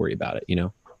going to have to worry about it, you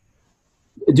know?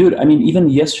 Dude, I mean, even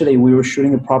yesterday we were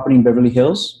shooting a property in Beverly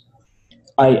Hills.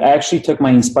 I actually took my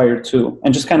Inspire 2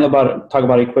 and just kind of talk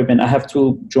about equipment. I have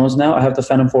two drones now. I have the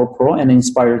Phantom 4 Pro and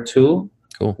Inspire 2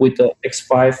 with the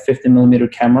X5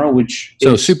 50mm camera, which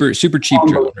so super cheap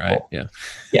drone, right? Yeah.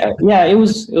 It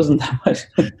wasn't that much.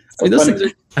 Wait, those things are,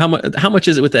 how much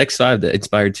is it with the X5, the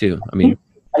Inspire 2? I mean,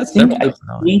 I think I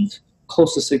paid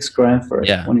close to $6,000 for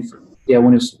it. When it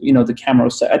was, the camera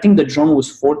was, I think the drone was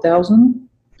 $4,000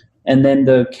 and then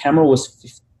the camera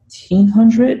was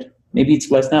 $1,500. Maybe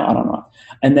it's less now, I don't know.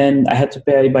 And then I had to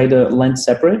buy the lens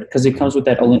separate because it comes with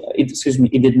that,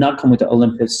 it did not come with the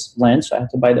Olympus lens, so I had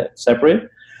to buy that separate.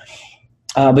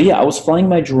 But yeah, I was flying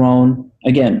my drone,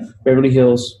 again, Beverly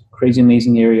Hills, crazy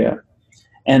amazing area.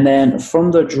 And then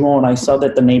from the drone, I saw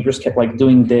that the neighbors kept like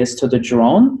doing this to the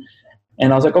drone.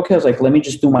 And I was like, okay, let me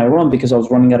just do my run because I was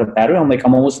running out of battery.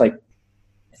 I'm almost like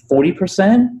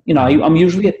 40%. I'm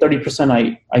usually at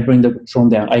 30%. I bring the drone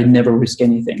down. I never risk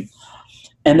anything.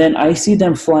 And then I see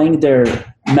them flying their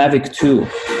Mavic 2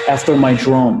 after my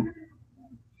drone.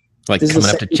 Like coming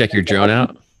up to check your drone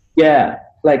out? Yeah.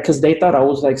 Like, cause they thought I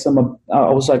was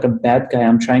like a bad guy.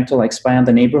 I'm trying to like spy on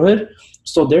the neighborhood.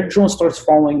 So their drone starts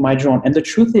following my drone. And the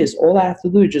truth is, all I have to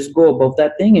do is just go above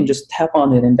that thing and just tap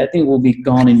on it. And that thing will be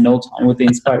gone in no time with the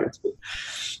Inspire 2.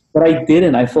 But I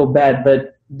didn't. I feel bad.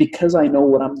 But because I know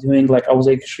what I'm doing, like I was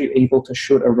actually able to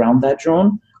shoot around that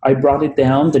drone. I brought it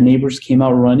down. The neighbors came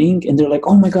out running. And they're like,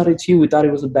 oh my God, it's you. We thought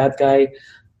it was a bad guy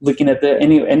looking at the...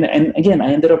 And again,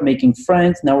 I ended up making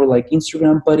friends. Now we're like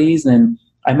Instagram buddies. And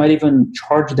I might even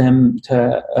charge them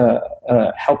to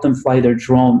help them fly their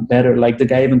drone better. Like the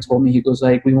guy even told me, he goes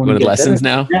like, we want to get lessons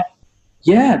better. now?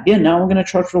 Yeah. Now we're going to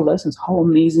charge for lessons. How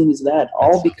amazing is that?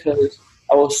 All because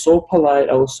I was so polite.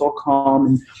 I was so calm.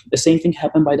 And the same thing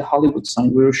happened by the Hollywood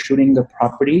sign. We were shooting the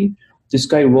property. This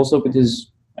guy rolls up with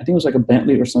his, I think it was like a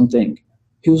Bentley or something.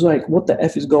 He was like, what the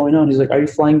F is going on? He's like, are you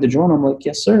flying the drone? I'm like,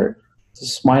 yes, sir.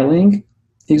 He's smiling.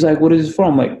 He's like, what is it for?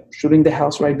 I'm like, shooting the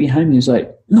house right behind me. He's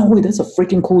like, no way, that's a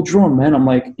freaking cool drone, man. I'm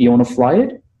like, you want to fly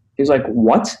it? He's like,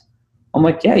 what? I'm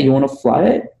like, yeah, you want to fly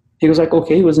it? He was like,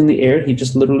 okay, he was in the air. He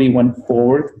just literally went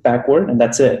forward, backward, and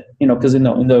that's it. Because in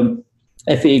the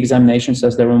FAA examination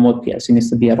says the remote PIC needs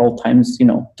to be at all times,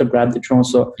 to grab the drone.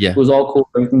 So It was all cool,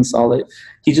 everything solid.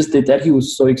 He just did that. He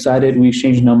was so excited. We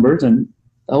exchanged numbers, and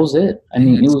that was it. I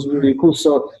mean, it was really cool.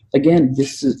 So again,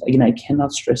 I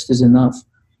cannot stress this enough.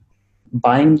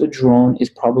 Buying the drone is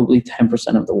probably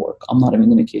 10% of the work. I'm not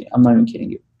even kidding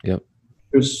you. Yep.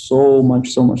 There's so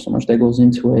much that goes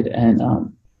into it, and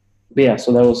but yeah.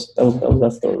 So that was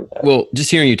that story. Well,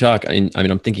 just hearing you talk, I mean,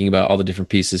 I'm thinking about all the different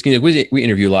pieces. We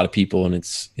interview a lot of people, and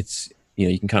it's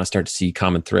you can kind of start to see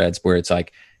common threads where it's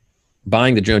like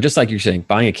buying the drone, just like you're saying,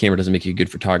 buying a camera doesn't make you a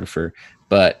good photographer.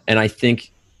 And I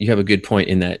think you have a good point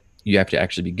in that you have to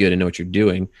actually be good and know what you're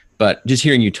doing. But just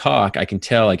hearing you talk, I can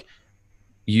tell like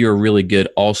you're really good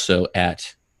also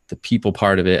at the people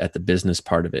part of it, at the business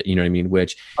part of it. You know what I mean?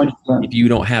 Which 100%. If you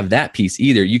don't have that piece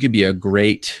either, you could be a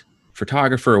great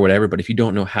photographer or whatever, but if you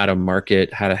don't know how to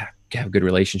market, how to have good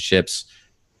relationships,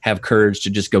 have courage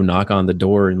to just go knock on the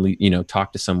door and,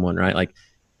 talk to someone, right? Like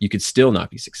you could still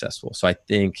not be successful. So I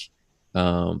think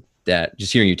that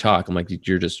just hearing you talk, I'm like,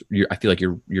 I feel like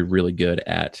you're really good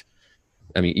at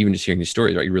I mean, even just hearing these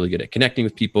stories, right? You're really good at connecting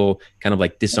with people, kind of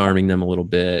like disarming them a little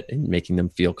bit and making them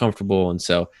feel comfortable. And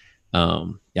so,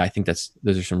 I think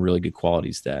those are some really good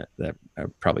qualities that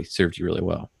probably served you really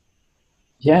well.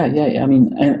 Yeah. I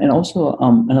mean, and also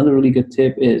another really good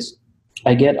tip is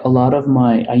I get a lot of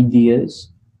my ideas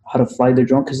how to fly the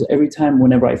drone, because every time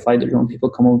whenever I fly the drone, people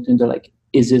come up to me and they're like,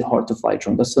 is it hard to fly a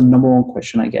drone? That's the number one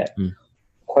question I get.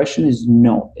 Question is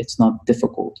no, it's not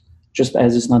difficult. Just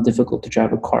as it's not difficult to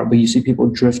drive a car, but you see people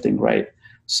drifting, right?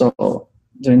 So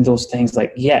doing those things,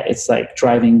 like, yeah, it's like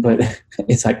driving, but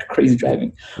it's like crazy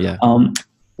driving. Yeah.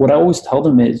 What I always tell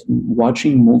them is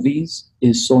watching movies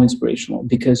is so inspirational,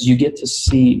 because you get to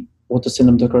see what the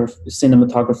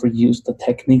cinematographer used, the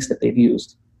techniques that they've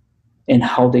used, and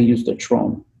how they use the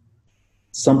drone.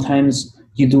 Sometimes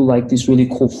you do like these really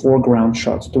cool foreground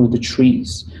shots through the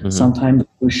trees. Sometimes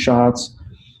you do shots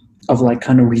of like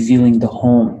kind of revealing the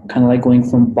home, kind of like going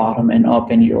from bottom and up,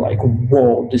 and you're like,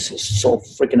 whoa, this is so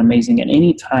freaking amazing. And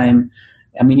anytime,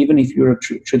 I mean, even if you're a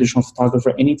traditional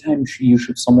photographer, anytime you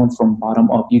shoot someone from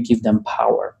bottom up, you give them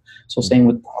power. So same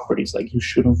with properties, like you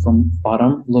shoot them from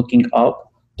bottom, looking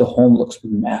up, the home looks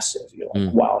massive. You're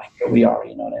like, wow, here we are.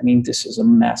 You know what I mean? This is a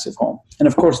massive home. And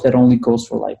of course, that only goes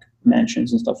for like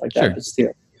mansions and stuff like that. But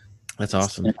still, that's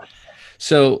awesome. Yeah.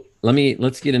 So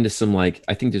let's get into some, like,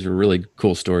 I think these are really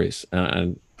cool stories.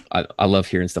 I love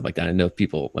hearing stuff like that. I know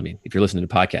people, I mean, if you're listening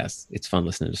to podcasts, it's fun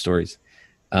listening to stories.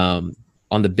 On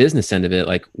the business end of it,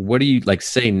 like, what do you like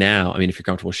say now? I mean, if you're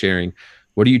comfortable sharing,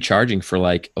 what are you charging for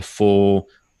like a full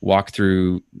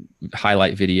walkthrough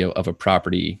highlight video of a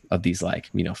property of these, like,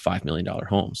 you know, $5 million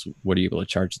homes? What are you able to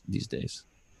charge these days?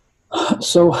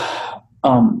 So,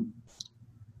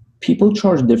 people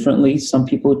charge differently. Some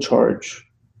people charge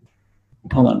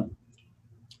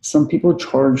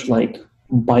like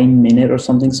by minute or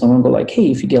something. Someone go like, hey,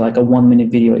 if you get like a 1 minute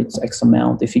video, it's X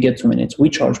amount. If you get 2 minutes, we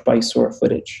charge by square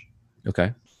footage.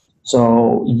 Okay.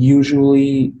 So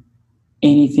usually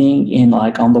anything in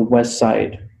like on the west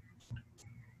side,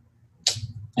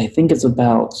 I think it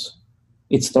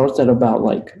starts at about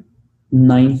like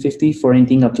 $950 for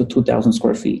anything up to 2,000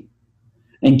 square feet.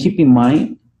 And keep in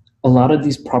mind, a lot of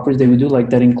these properties that we do, like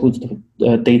that includes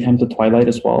the daytime to twilight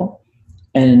as well.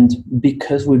 And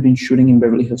because we've been shooting in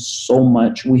Beverly Hills so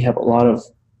much, we have a lot of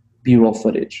B-roll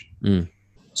footage.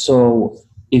 So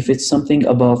if it's something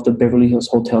above the Beverly Hills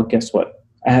Hotel, guess what?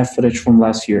 I have footage from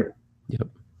last year. Yep.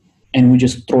 And we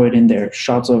just throw it in there.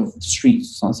 Shots of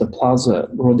streets, Sunset Plaza,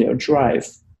 Rodeo Drive,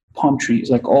 palm trees,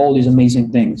 like all these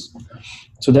amazing things.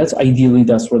 So that's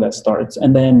where that starts.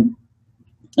 And then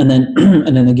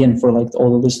again, for like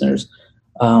all the listeners,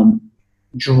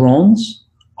 drones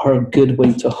are a good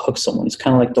way to hook someone. It's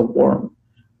kind of like the worm,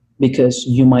 because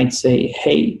you might say,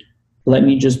 hey, let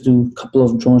me just do a couple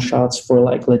of drone shots for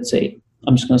like, let's say,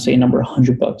 I'm just going to say a number,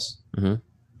 $100.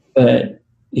 But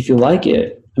if you like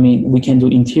it, I mean, we can do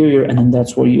interior, and then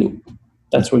that's where you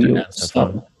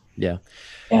stop. Yeah.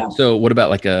 So what about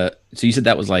like so you said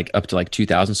that was like up to like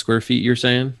 2,000 square feet, you're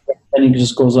saying? And it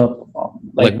just goes up.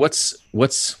 Like what's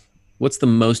the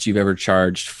most you've ever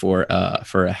charged for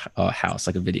a house,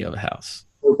 like a video of a house?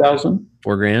 4,000.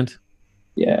 $4,000?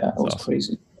 Yeah, that was awesome.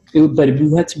 Crazy. But if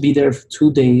you had to be there for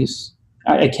 2 days,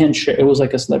 I can't share. It was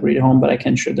like a celebrity home, but I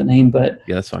can't share the name. But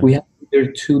yeah, that's fine. We had to be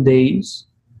there 2 days,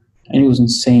 and it was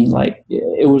insane. Like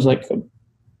it was like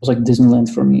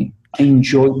Disneyland for me. I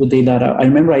enjoyed the day that I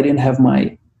remember I didn't have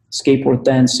my skateboard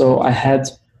then, so I had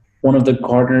one of the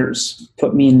gardeners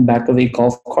put me in the back of a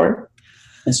golf cart,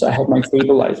 and so I had my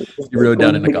stabilizer. You rode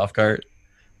down in a golf cart?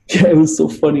 Yeah, it was so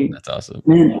funny. That's awesome.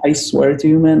 Man, I swear to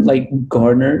you, man, like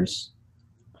gardeners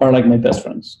are like my best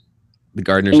friends. The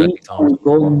gardeners at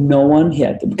no one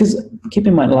had them. Because keep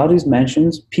in mind, a lot of these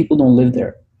mansions, people don't live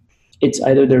there. It's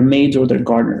either their maids or their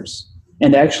gardeners,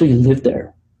 and they actually live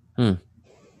there.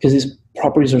 Because these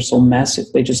properties are so massive,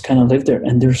 they just kind of live there,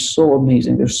 and they're so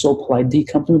amazing. They're so polite. They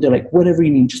come to me, they're like, whatever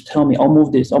you need, just tell me. I'll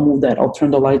move this, I'll move that, I'll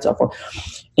turn the lights off.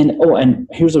 And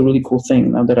here's a really cool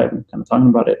thing. Now that I'm kind of talking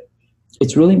about it,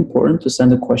 it's really important to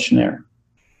send a questionnaire.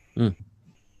 I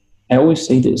always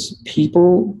say this: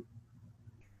 people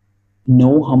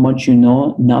know how much you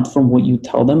know, not from what you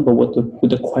tell them, but with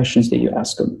the questions that you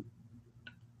ask them,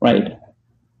 right?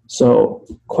 So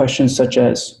questions such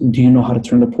as, do you know how to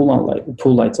turn the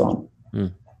pool lights on?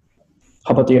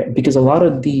 How about because a lot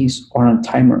of these are on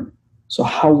timer. So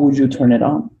how would you turn it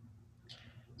on?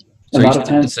 So a lot of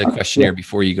times it's a questionnaire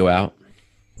before you go out?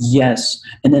 Yes.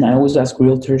 And then I always ask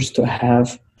realtors to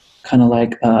have kind of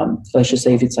like, let's just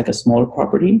say if it's like a smaller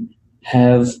property,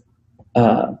 have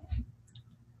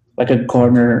like a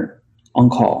gardener on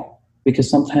call. because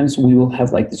sometimes we will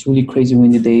have like this really crazy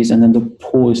windy days, and then the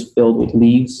pool is filled with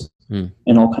leaves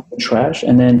and all kinds of trash.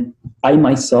 And then I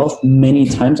myself, many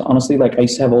times, honestly, like I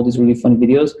used to have all these really funny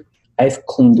videos. I've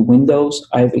cleaned windows.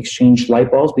 I've exchanged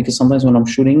light bulbs, because sometimes when I'm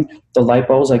shooting, the light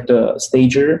bulbs, like the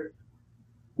stager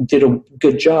did a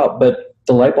good job, but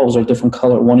the light bulbs are different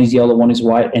color. One is yellow, one is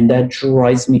white, and that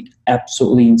drives me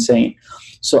absolutely insane.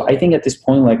 So I think at this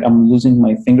point, like I'm losing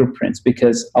my fingerprints,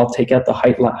 because I'll take out the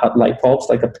hot light bulbs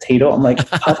like a potato. I'm like,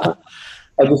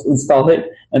 I just install it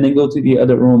and then go to the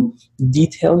other room.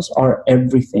 Details are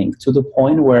everything, to the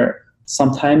point where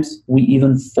sometimes we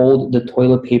even fold the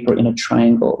toilet paper in a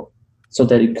triangle so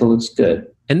that it looks good.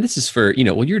 And this is for,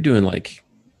 well, you're doing like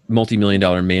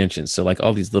multi-million-dollar mansions. So like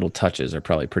all these little touches are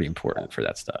probably pretty important for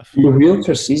that stuff. The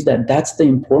realtor sees that. That's the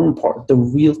important part. The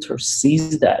realtor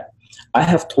sees that. I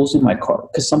have tools in my car,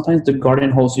 because sometimes the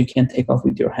garden hose you can't take off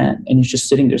with your hand, and it's just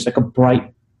sitting there. It's like a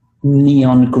bright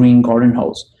neon green garden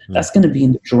hose. That's going to be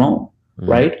in the drone,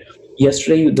 right?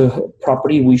 Yesterday, the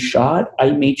property we shot,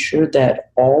 I made sure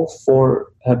that all 4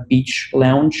 beach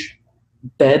lounge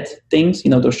bed things,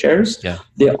 those chairs,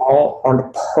 they all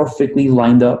are perfectly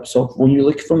lined up. So when you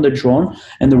look from the drone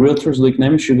and the realtor's looking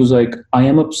at me, she was like, I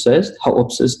am obsessed how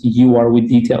obsessed you are with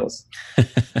details.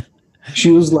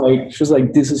 She was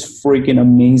like, this is freaking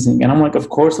amazing. And I'm like, of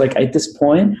course, like at this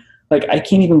point, like I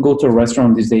can't even go to a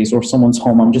restaurant these days or someone's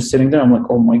home. I'm just sitting there. I'm like,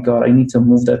 oh my God, I need to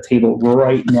move that table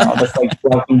right now. That's like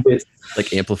blocking this.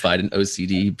 Like amplified an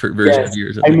OCD version of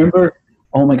yours. I remember,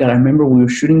 oh my God, I remember we were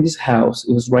shooting this house.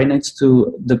 It was right next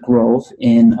to the Grove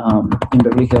in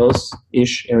Beverly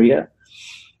Hills-ish area.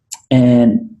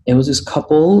 And it was this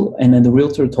couple. And then the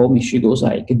realtor told me, she goes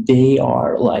like, they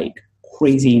are like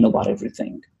crazy about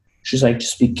everything. She's like,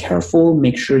 just be careful,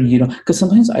 make sure you don't, because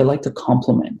sometimes I like to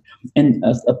compliment. And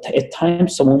at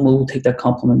times someone will take that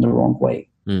compliment the wrong way,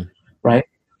 right?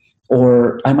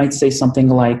 Or I might say something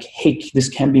like, hey, this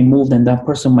can't be moved. And that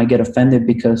person might get offended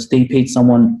because they paid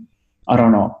someone, I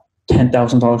don't know,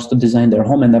 $10,000 to design their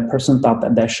home. And that person thought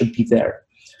that should be there.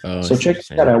 Oh, so check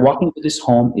that out. I walk into this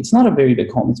home. It's not a very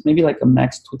big home. It's maybe like a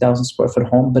max 2,000 square foot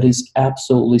home, but it's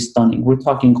absolutely stunning. We're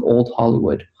talking old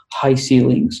Hollywood, high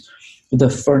ceilings, the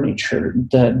furniture,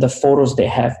 the photos they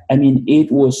have. I mean,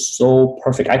 it was so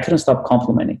perfect. I couldn't stop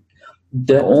complimenting.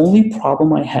 The only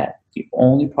problem I had,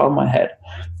 as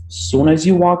soon as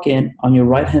you walk in, on your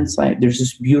right-hand side, there's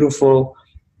this beautiful,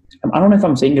 I don't know if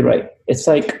I'm saying it right. It's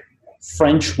like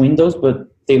French windows,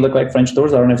 but they look like French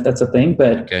doors. I don't know if that's a thing,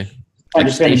 but okay. Like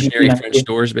stationary French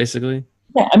doors, basically.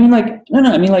 Yeah, I mean, like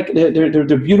no. I mean, like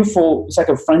they're beautiful. It's like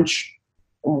a French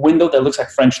window that looks like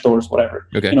French doors, whatever.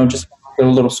 Okay. Just a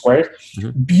little squares.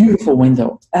 Mm-hmm. Beautiful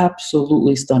window,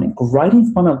 absolutely stunning. Right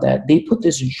in front of that, they put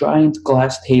this giant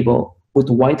glass table with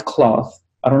white cloth.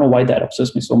 I don't know why that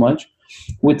obsessed me so much.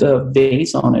 With a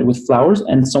vase on it with flowers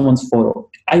and someone's photo.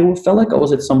 I felt like I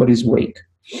was at somebody's wake,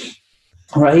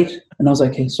 right? And I was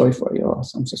like, "Hey, sorry for your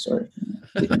loss. I'm so sorry."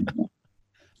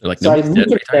 Like, so I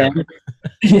look at them,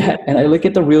 and I look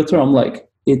at the realtor. I'm like,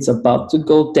 it's about to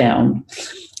go down.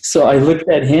 So I looked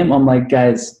at him. I'm like,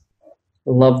 guys,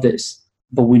 love this,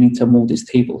 but we need to move this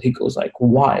table. He goes like,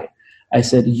 why? I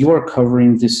said, you are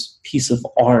covering this piece of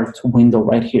art window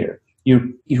right here.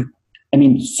 I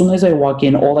mean, as soon as I walk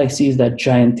in, all I see is that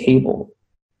giant table.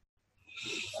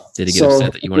 Did he get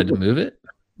upset that you wanted to move it?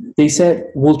 They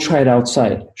said, we'll try it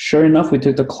outside. Sure enough, we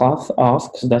took the cloth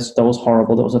off because that was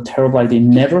horrible. That was a terrible idea.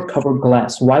 Never cover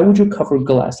glass. Why would you cover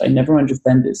glass? I never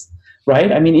understand this,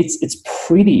 right? I mean, it's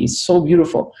pretty. It's so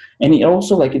beautiful. And it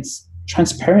also, like, it's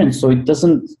transparent, so it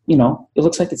doesn't, it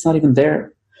looks like it's not even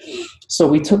there. So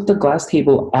we took the glass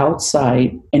table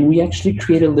outside, and we actually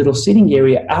created a little sitting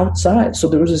area outside. So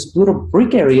there was this little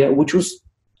brick area, which was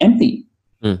empty.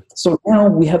 So now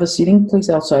we have a seating place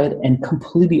outside and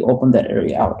completely opened that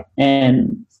area out.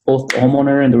 And both the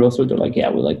homeowner and the realtor, they're like, yeah,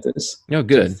 we like this. Oh,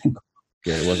 good.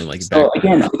 Good. It wasn't like so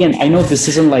again, I know this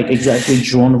isn't like exactly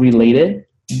drone related,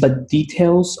 but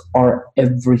details are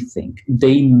everything.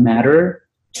 They matter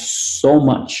so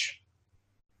much.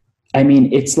 I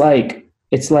mean, it's like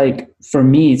for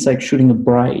me, it's like shooting a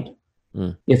bride.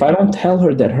 If I don't tell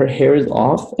her that her hair is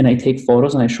off and I take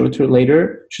photos and I show it to her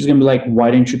later, she's going to be like,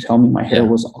 why didn't you tell me my hair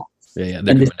was off? Yeah.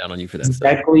 They're coming down on you for that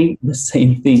exactly stuff. The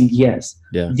same thing. Yes.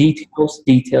 Yeah. Details.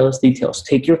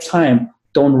 Take your time.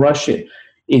 Don't rush it.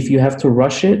 If you have to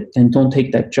rush it, then don't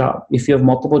take that job. If you have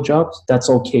multiple jobs, that's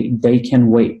okay. They can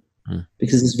wait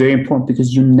because it's very important,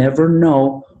 because you never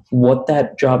know what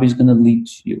that job is going to lead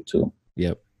you to.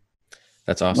 Yep.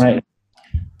 That's awesome. Right.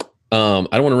 I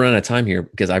don't want to run out of time here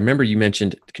because I remember you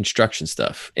mentioned construction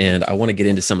stuff, and I want to get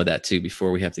into some of that too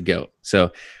before we have to go.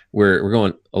 So we're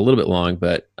going a little bit long,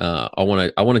 but I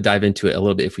want to dive into it a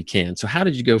little bit if we can. So how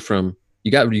did you go from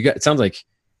you got it sounds like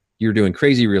you're doing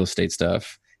crazy real estate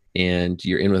stuff and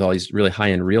you're in with all these really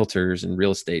high-end realtors and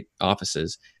real estate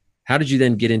offices. How did you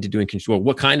then get into doing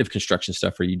what kind of construction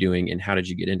stuff are you doing, and how did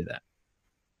you get into that?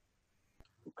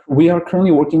 We are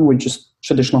currently working with just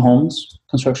traditional homes,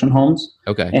 construction homes.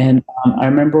 Okay. And I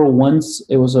remember once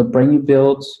it was a brand new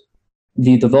build,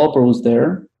 the developer was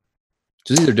there.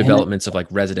 So these are developments of like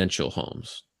residential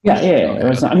homes. Yeah.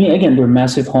 Okay. I mean, again, they're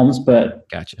massive homes, but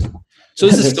gotcha. So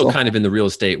this is still kind of in the real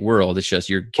estate world. It's just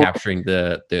you're capturing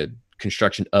the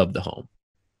construction of the home.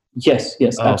 Yes,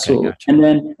 absolutely. Okay,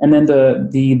 gotcha. And then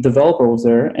the developer was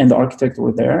there and the architect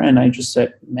were there, and I just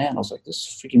said, man, I was like, this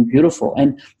is freaking beautiful.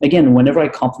 And again, whenever I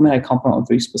compliment on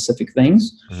very specific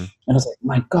things. Mm-hmm. And I was like,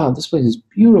 my God, this place is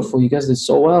beautiful. You guys did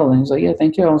so well. And he's like, yeah,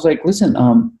 thank you. I was like, listen,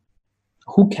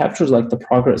 who captures like the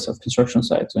progress of construction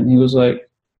sites? And he was like,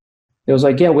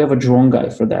 yeah, we have a drone guy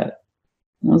for that.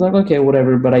 And I was like, okay,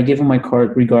 whatever. But I gave him my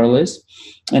card regardless.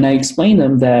 And I explained to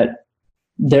him that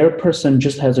their person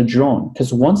just has a drone.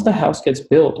 Because once the house gets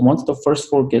built, once the first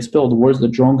floor gets built, where's the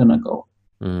drone going to go?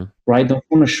 Mm-hmm. Right? They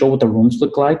want to show what the rooms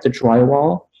look like, the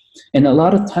drywall. And a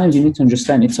lot of times you need to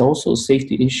understand it's also a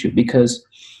safety issue because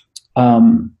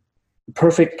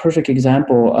perfect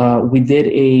example. We did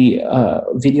a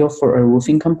video for a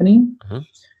roofing company. Mm-hmm.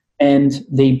 And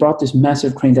they brought this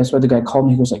massive crane. That's why the guy called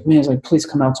me. He was like, man, he's like, please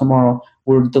come out tomorrow.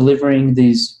 We're delivering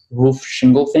these roof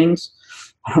shingle things.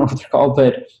 I don't know what they're called,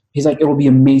 but he's like, it will be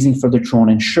amazing for the drone.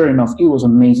 And sure enough, it was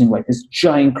amazing. Like this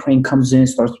giant crane comes in,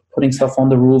 starts putting stuff on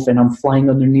the roof, and I'm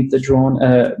flying underneath the drone,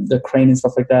 the crane and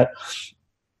stuff like that.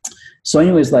 So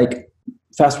anyways, like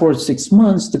fast forward 6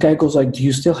 months, the guy goes like, do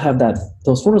you still have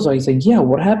those photos? I say, yeah,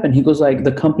 what happened? He goes like,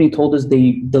 the company told us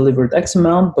they delivered X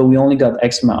amount, but we only got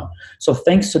X amount. So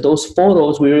thanks to those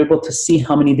photos, we were able to see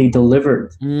how many they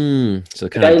delivered. So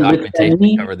kind of documentation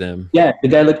to cover them. Yeah, the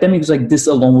guy looked at me, he was like, this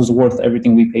alone was worth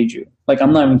everything we paid you. Like,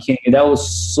 I'm not even kidding you. That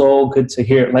was so good to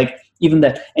hear. Like, even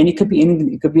that, and it could be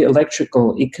anything. It could be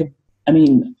electrical.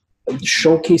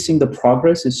 Showcasing the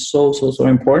progress is so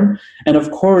important. And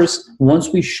of course, once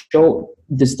we show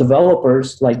these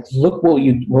developers, like, look what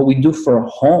we do for a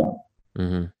home.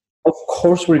 Mm-hmm. Of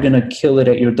course, we're going to kill it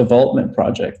at your development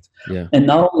project. Yeah. And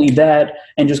not only that,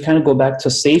 and just kind of go back to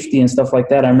safety and stuff like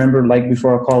that. I remember, like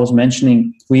before our call, I was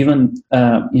mentioning, we even,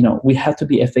 we have to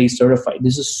be FAA certified.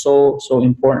 This is so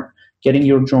important. Getting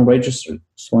your drone registered,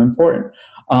 so important.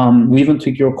 We even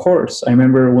took your course. I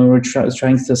remember when we were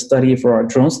trying to study for our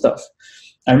drone stuff.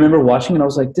 I remember watching and I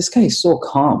was like, this guy is so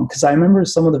calm. Because I remember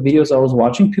some of the videos I was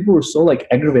watching, people were so like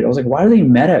aggravated. I was like, why are they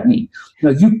mad at me?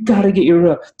 You got to get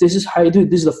your, this is how you do it.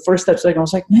 This is the first step. I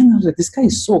was like, this guy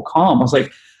is so calm. I was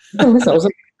like, listen, I was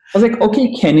like,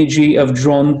 okay, Kenny G of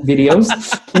drone videos.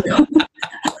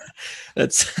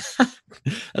 That's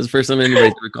the first time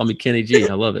anybody's ever called me Kenny G.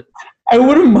 I love it. I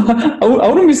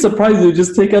wouldn't be surprised if you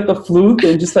just take out the flute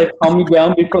and just like calm me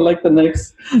down before like the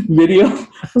next video.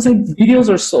 I was like, videos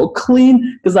are so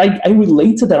clean because I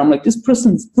relate to that. I'm like, this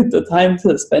person took the time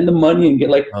to spend the money and get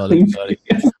like clean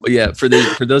videos. Well, yeah, for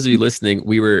those of you listening,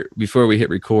 before we hit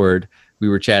record, we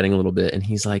were chatting a little bit, and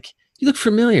he's like, you look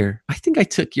familiar. I think I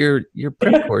took your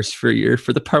prep course for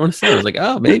the Part 1 I was like,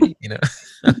 oh, maybe,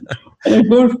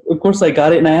 And of course, I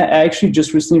got it. And I actually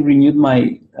just recently renewed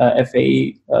my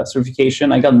FAA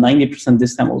certification. I got 90%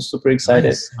 this time. I was super excited.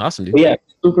 Nice. Awesome, dude. But yeah,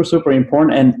 super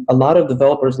important. And a lot of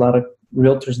developers, a lot of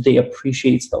realtors, they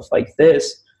appreciate stuff like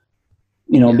this,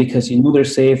 because they're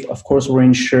safe. Of course, we're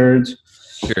insured.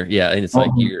 Sure. Yeah. And it's like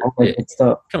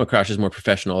come across as more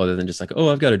professional other than just like, oh,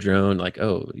 I've got a drone. Like,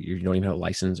 oh, you don't even have a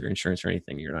license or insurance or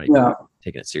anything. You're not even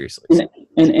taking it seriously.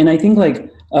 And I think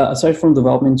like aside from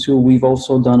development too, we've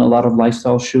also done a lot of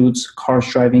lifestyle shoots, cars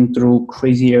driving through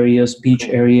crazy areas, beach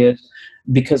areas,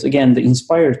 because again, the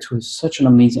Inspire 2 is such an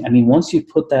amazing, once you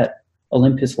put that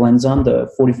Olympus lens on, the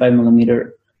 45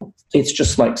 millimeter, it's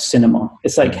just like cinema.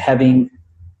 It's like having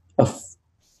a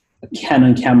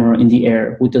Canon camera in the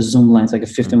air with a zoom lens, like a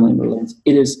 50 millimeter lens.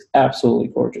 It is absolutely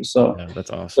gorgeous. So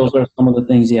that's awesome. Those are some of the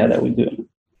things, that we do.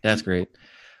 That's great.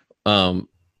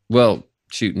 Well,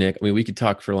 shoot, Nick, we could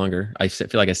talk for longer. I feel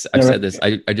like I've said this.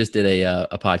 I just did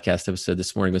a podcast episode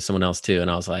this morning with someone else too. And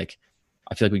I was like,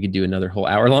 I feel like we could do another whole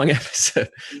hour-long episode.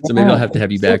 So maybe I'll have to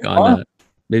have you back on.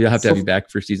 Maybe I'll have to have you back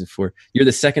for season 4. You're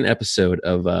the second episode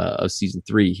of season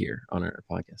 3 here on our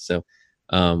podcast. So,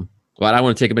 well, I don't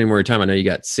want to take up any more time. I know you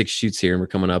got 6 shoots here, and we're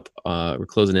coming up. We're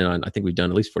closing in on. I think we've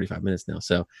done at least 45 minutes now.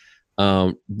 So,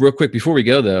 real quick before we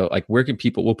go though, like where can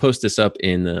people? We'll post this up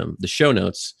in the show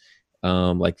notes,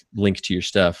 like link to your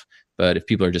stuff. But if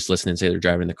people are just listening, say they're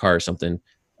driving in the car or something,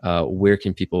 where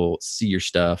can people see your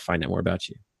stuff, find out more about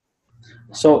you?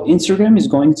 So Instagram is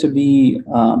going to be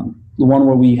the one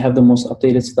where we have the most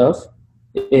updated stuff.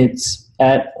 It's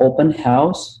at Open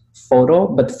House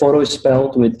Foto, but Foto is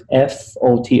spelled with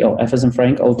F-O-T-O, F as in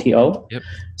Frank, O-T-O. Yep.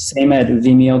 Same at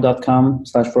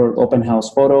vimeo.com/for Open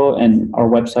House Foto, and our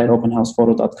website,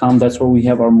 openhousephoto.com. That's where we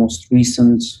have our most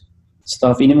recent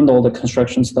stuff, even though all the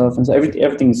construction stuff and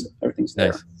everything's there.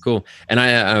 Nice. Cool. And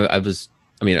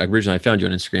originally I found you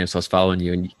on Instagram, so I was following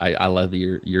you, and I love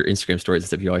your Instagram stories and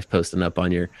stuff. You're always posting up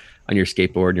on your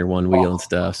skateboard and your one wheel and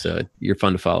stuff. So you're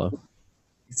fun to follow.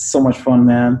 It's so much fun,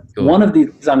 man. Cool. One of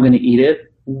these days I'm going to eat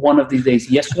it. One of these days.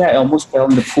 Yesterday I almost fell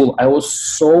in the pool. I was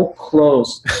so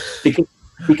close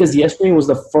because yesterday was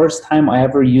the first time I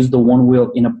ever used the one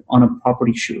wheel on a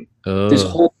property shoot. Oh. This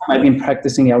whole time I've been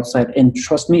practicing outside, and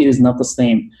trust me, it is not the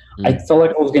same. I felt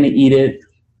like I was going to eat it.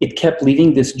 It kept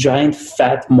leaving this giant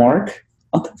fat mark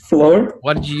on the floor.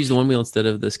 Why did you use the one wheel instead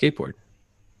of the skateboard?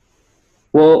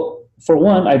 Well, for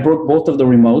one, I broke both of the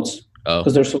remotes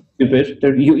because they're so stupid.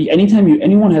 Anytime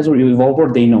anyone has a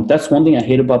revolver, they know. That's one thing I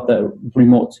hate about the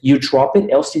remotes. You drop it,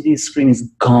 LCD screen is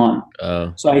gone.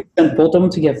 So I sent both of them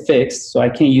to get fixed, so I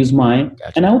can't use mine.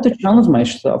 Gotcha. And I want to challenge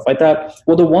myself. I thought,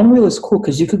 well, the one wheel is cool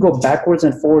because you could go backwards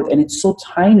and forward, and it's so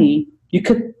tiny. You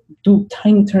could do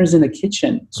tiny turns in the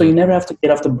kitchen, so you never have to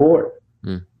get off the board.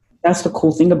 That's the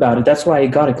cool thing about it. That's why I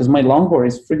got it, because my longboard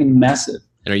is freaking massive.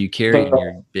 And are you carrying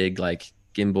your big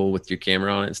gimbal with your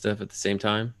camera on it and stuff at the same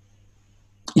time?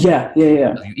 Yeah.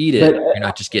 You eat it, you're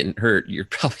not just getting hurt. You're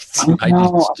probably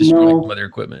destroying some other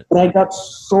equipment. But I got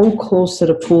so close to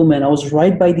the pool, man. I was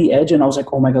right by the edge, and I was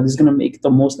like, oh my God, this is going to make the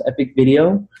most epic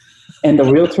video. And the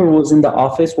realtor was in the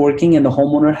office working, and the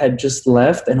homeowner had just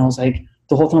left. And I was like,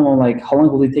 the whole time I'm like, how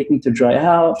long will it take me to dry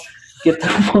out? Get the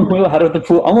one wheel out of the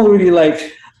pool. I'm already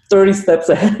 30 steps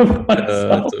ahead of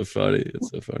myself. That's so funny.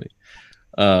 It's so funny.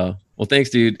 Well, thanks,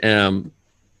 dude. I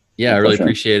really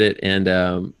appreciate it. And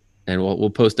we'll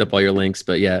post up all your links,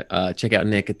 but check out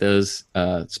Nick at those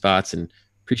spots, and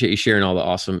appreciate you sharing all the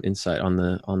awesome insight on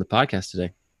the podcast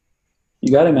today.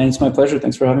 You got it, man. It's my pleasure.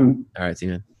 Thanks for having me. All right, see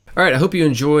you, man. All right. I hope you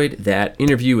enjoyed that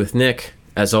interview with Nick.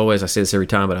 As always, I say this every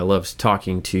time, but I love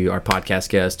talking to our podcast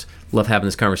guest. Love having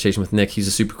this conversation with Nick. He's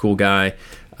a super cool guy.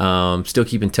 Still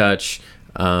keep in touch.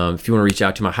 If you want to reach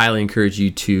out to him, I highly encourage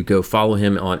you to go follow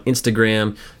him on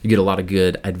Instagram. You get a lot of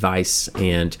good advice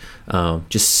and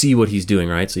just see what he's doing,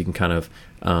 right? So you can kind of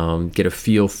get a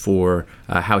feel for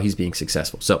how he's being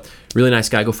successful. So really nice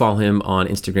guy. Go follow him on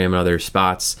Instagram and other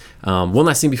spots. One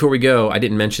last thing before we go, I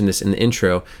didn't mention this in the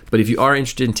intro, but if you are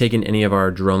interested in taking any of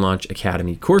our Drone Launch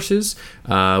Academy courses,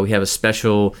 we have a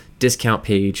special discount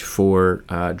page for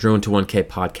Drone to 1K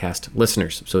podcast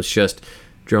listeners. So it's just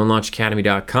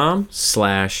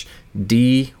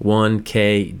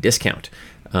dronelaunchacademy.com/D1K discount.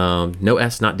 No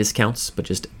S, not discounts, but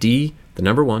just D, the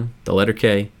number 1, the letter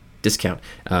K, discount.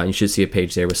 You should see a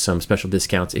page there with some special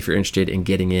discounts if you're interested in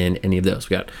getting in any of those.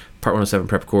 We got Part 107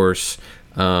 prep course,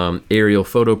 Aerial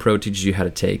Photo Pro teaches you how to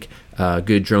take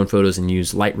good drone photos and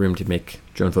use Lightroom to make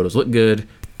drone photos look good.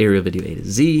 Aerial Video A to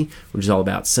Z, which is all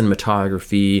about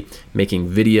cinematography, making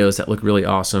videos that look really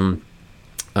awesome.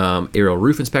 Aerial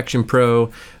Roof Inspection Pro,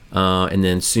 and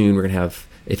then soon we're going to have,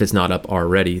 if it's not up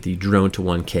already, the Drone to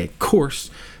 1K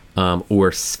course,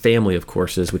 or family of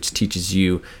courses, which teaches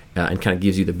you and kind of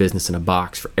gives you the business in a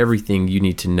box for everything you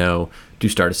need to know to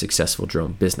start a successful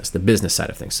drone business, the business side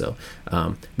of things. So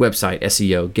website,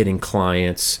 SEO, getting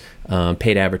clients,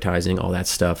 paid advertising, all that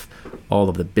stuff, all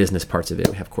of the business parts of it.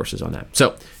 We have courses on that.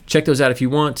 So check those out if you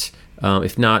want.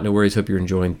 If not, no worries. Hope you're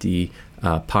enjoying the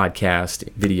podcast,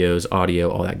 videos, audio,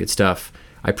 all that good stuff.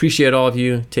 I appreciate all of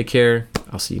you. Take care.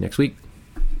 I'll see you next week.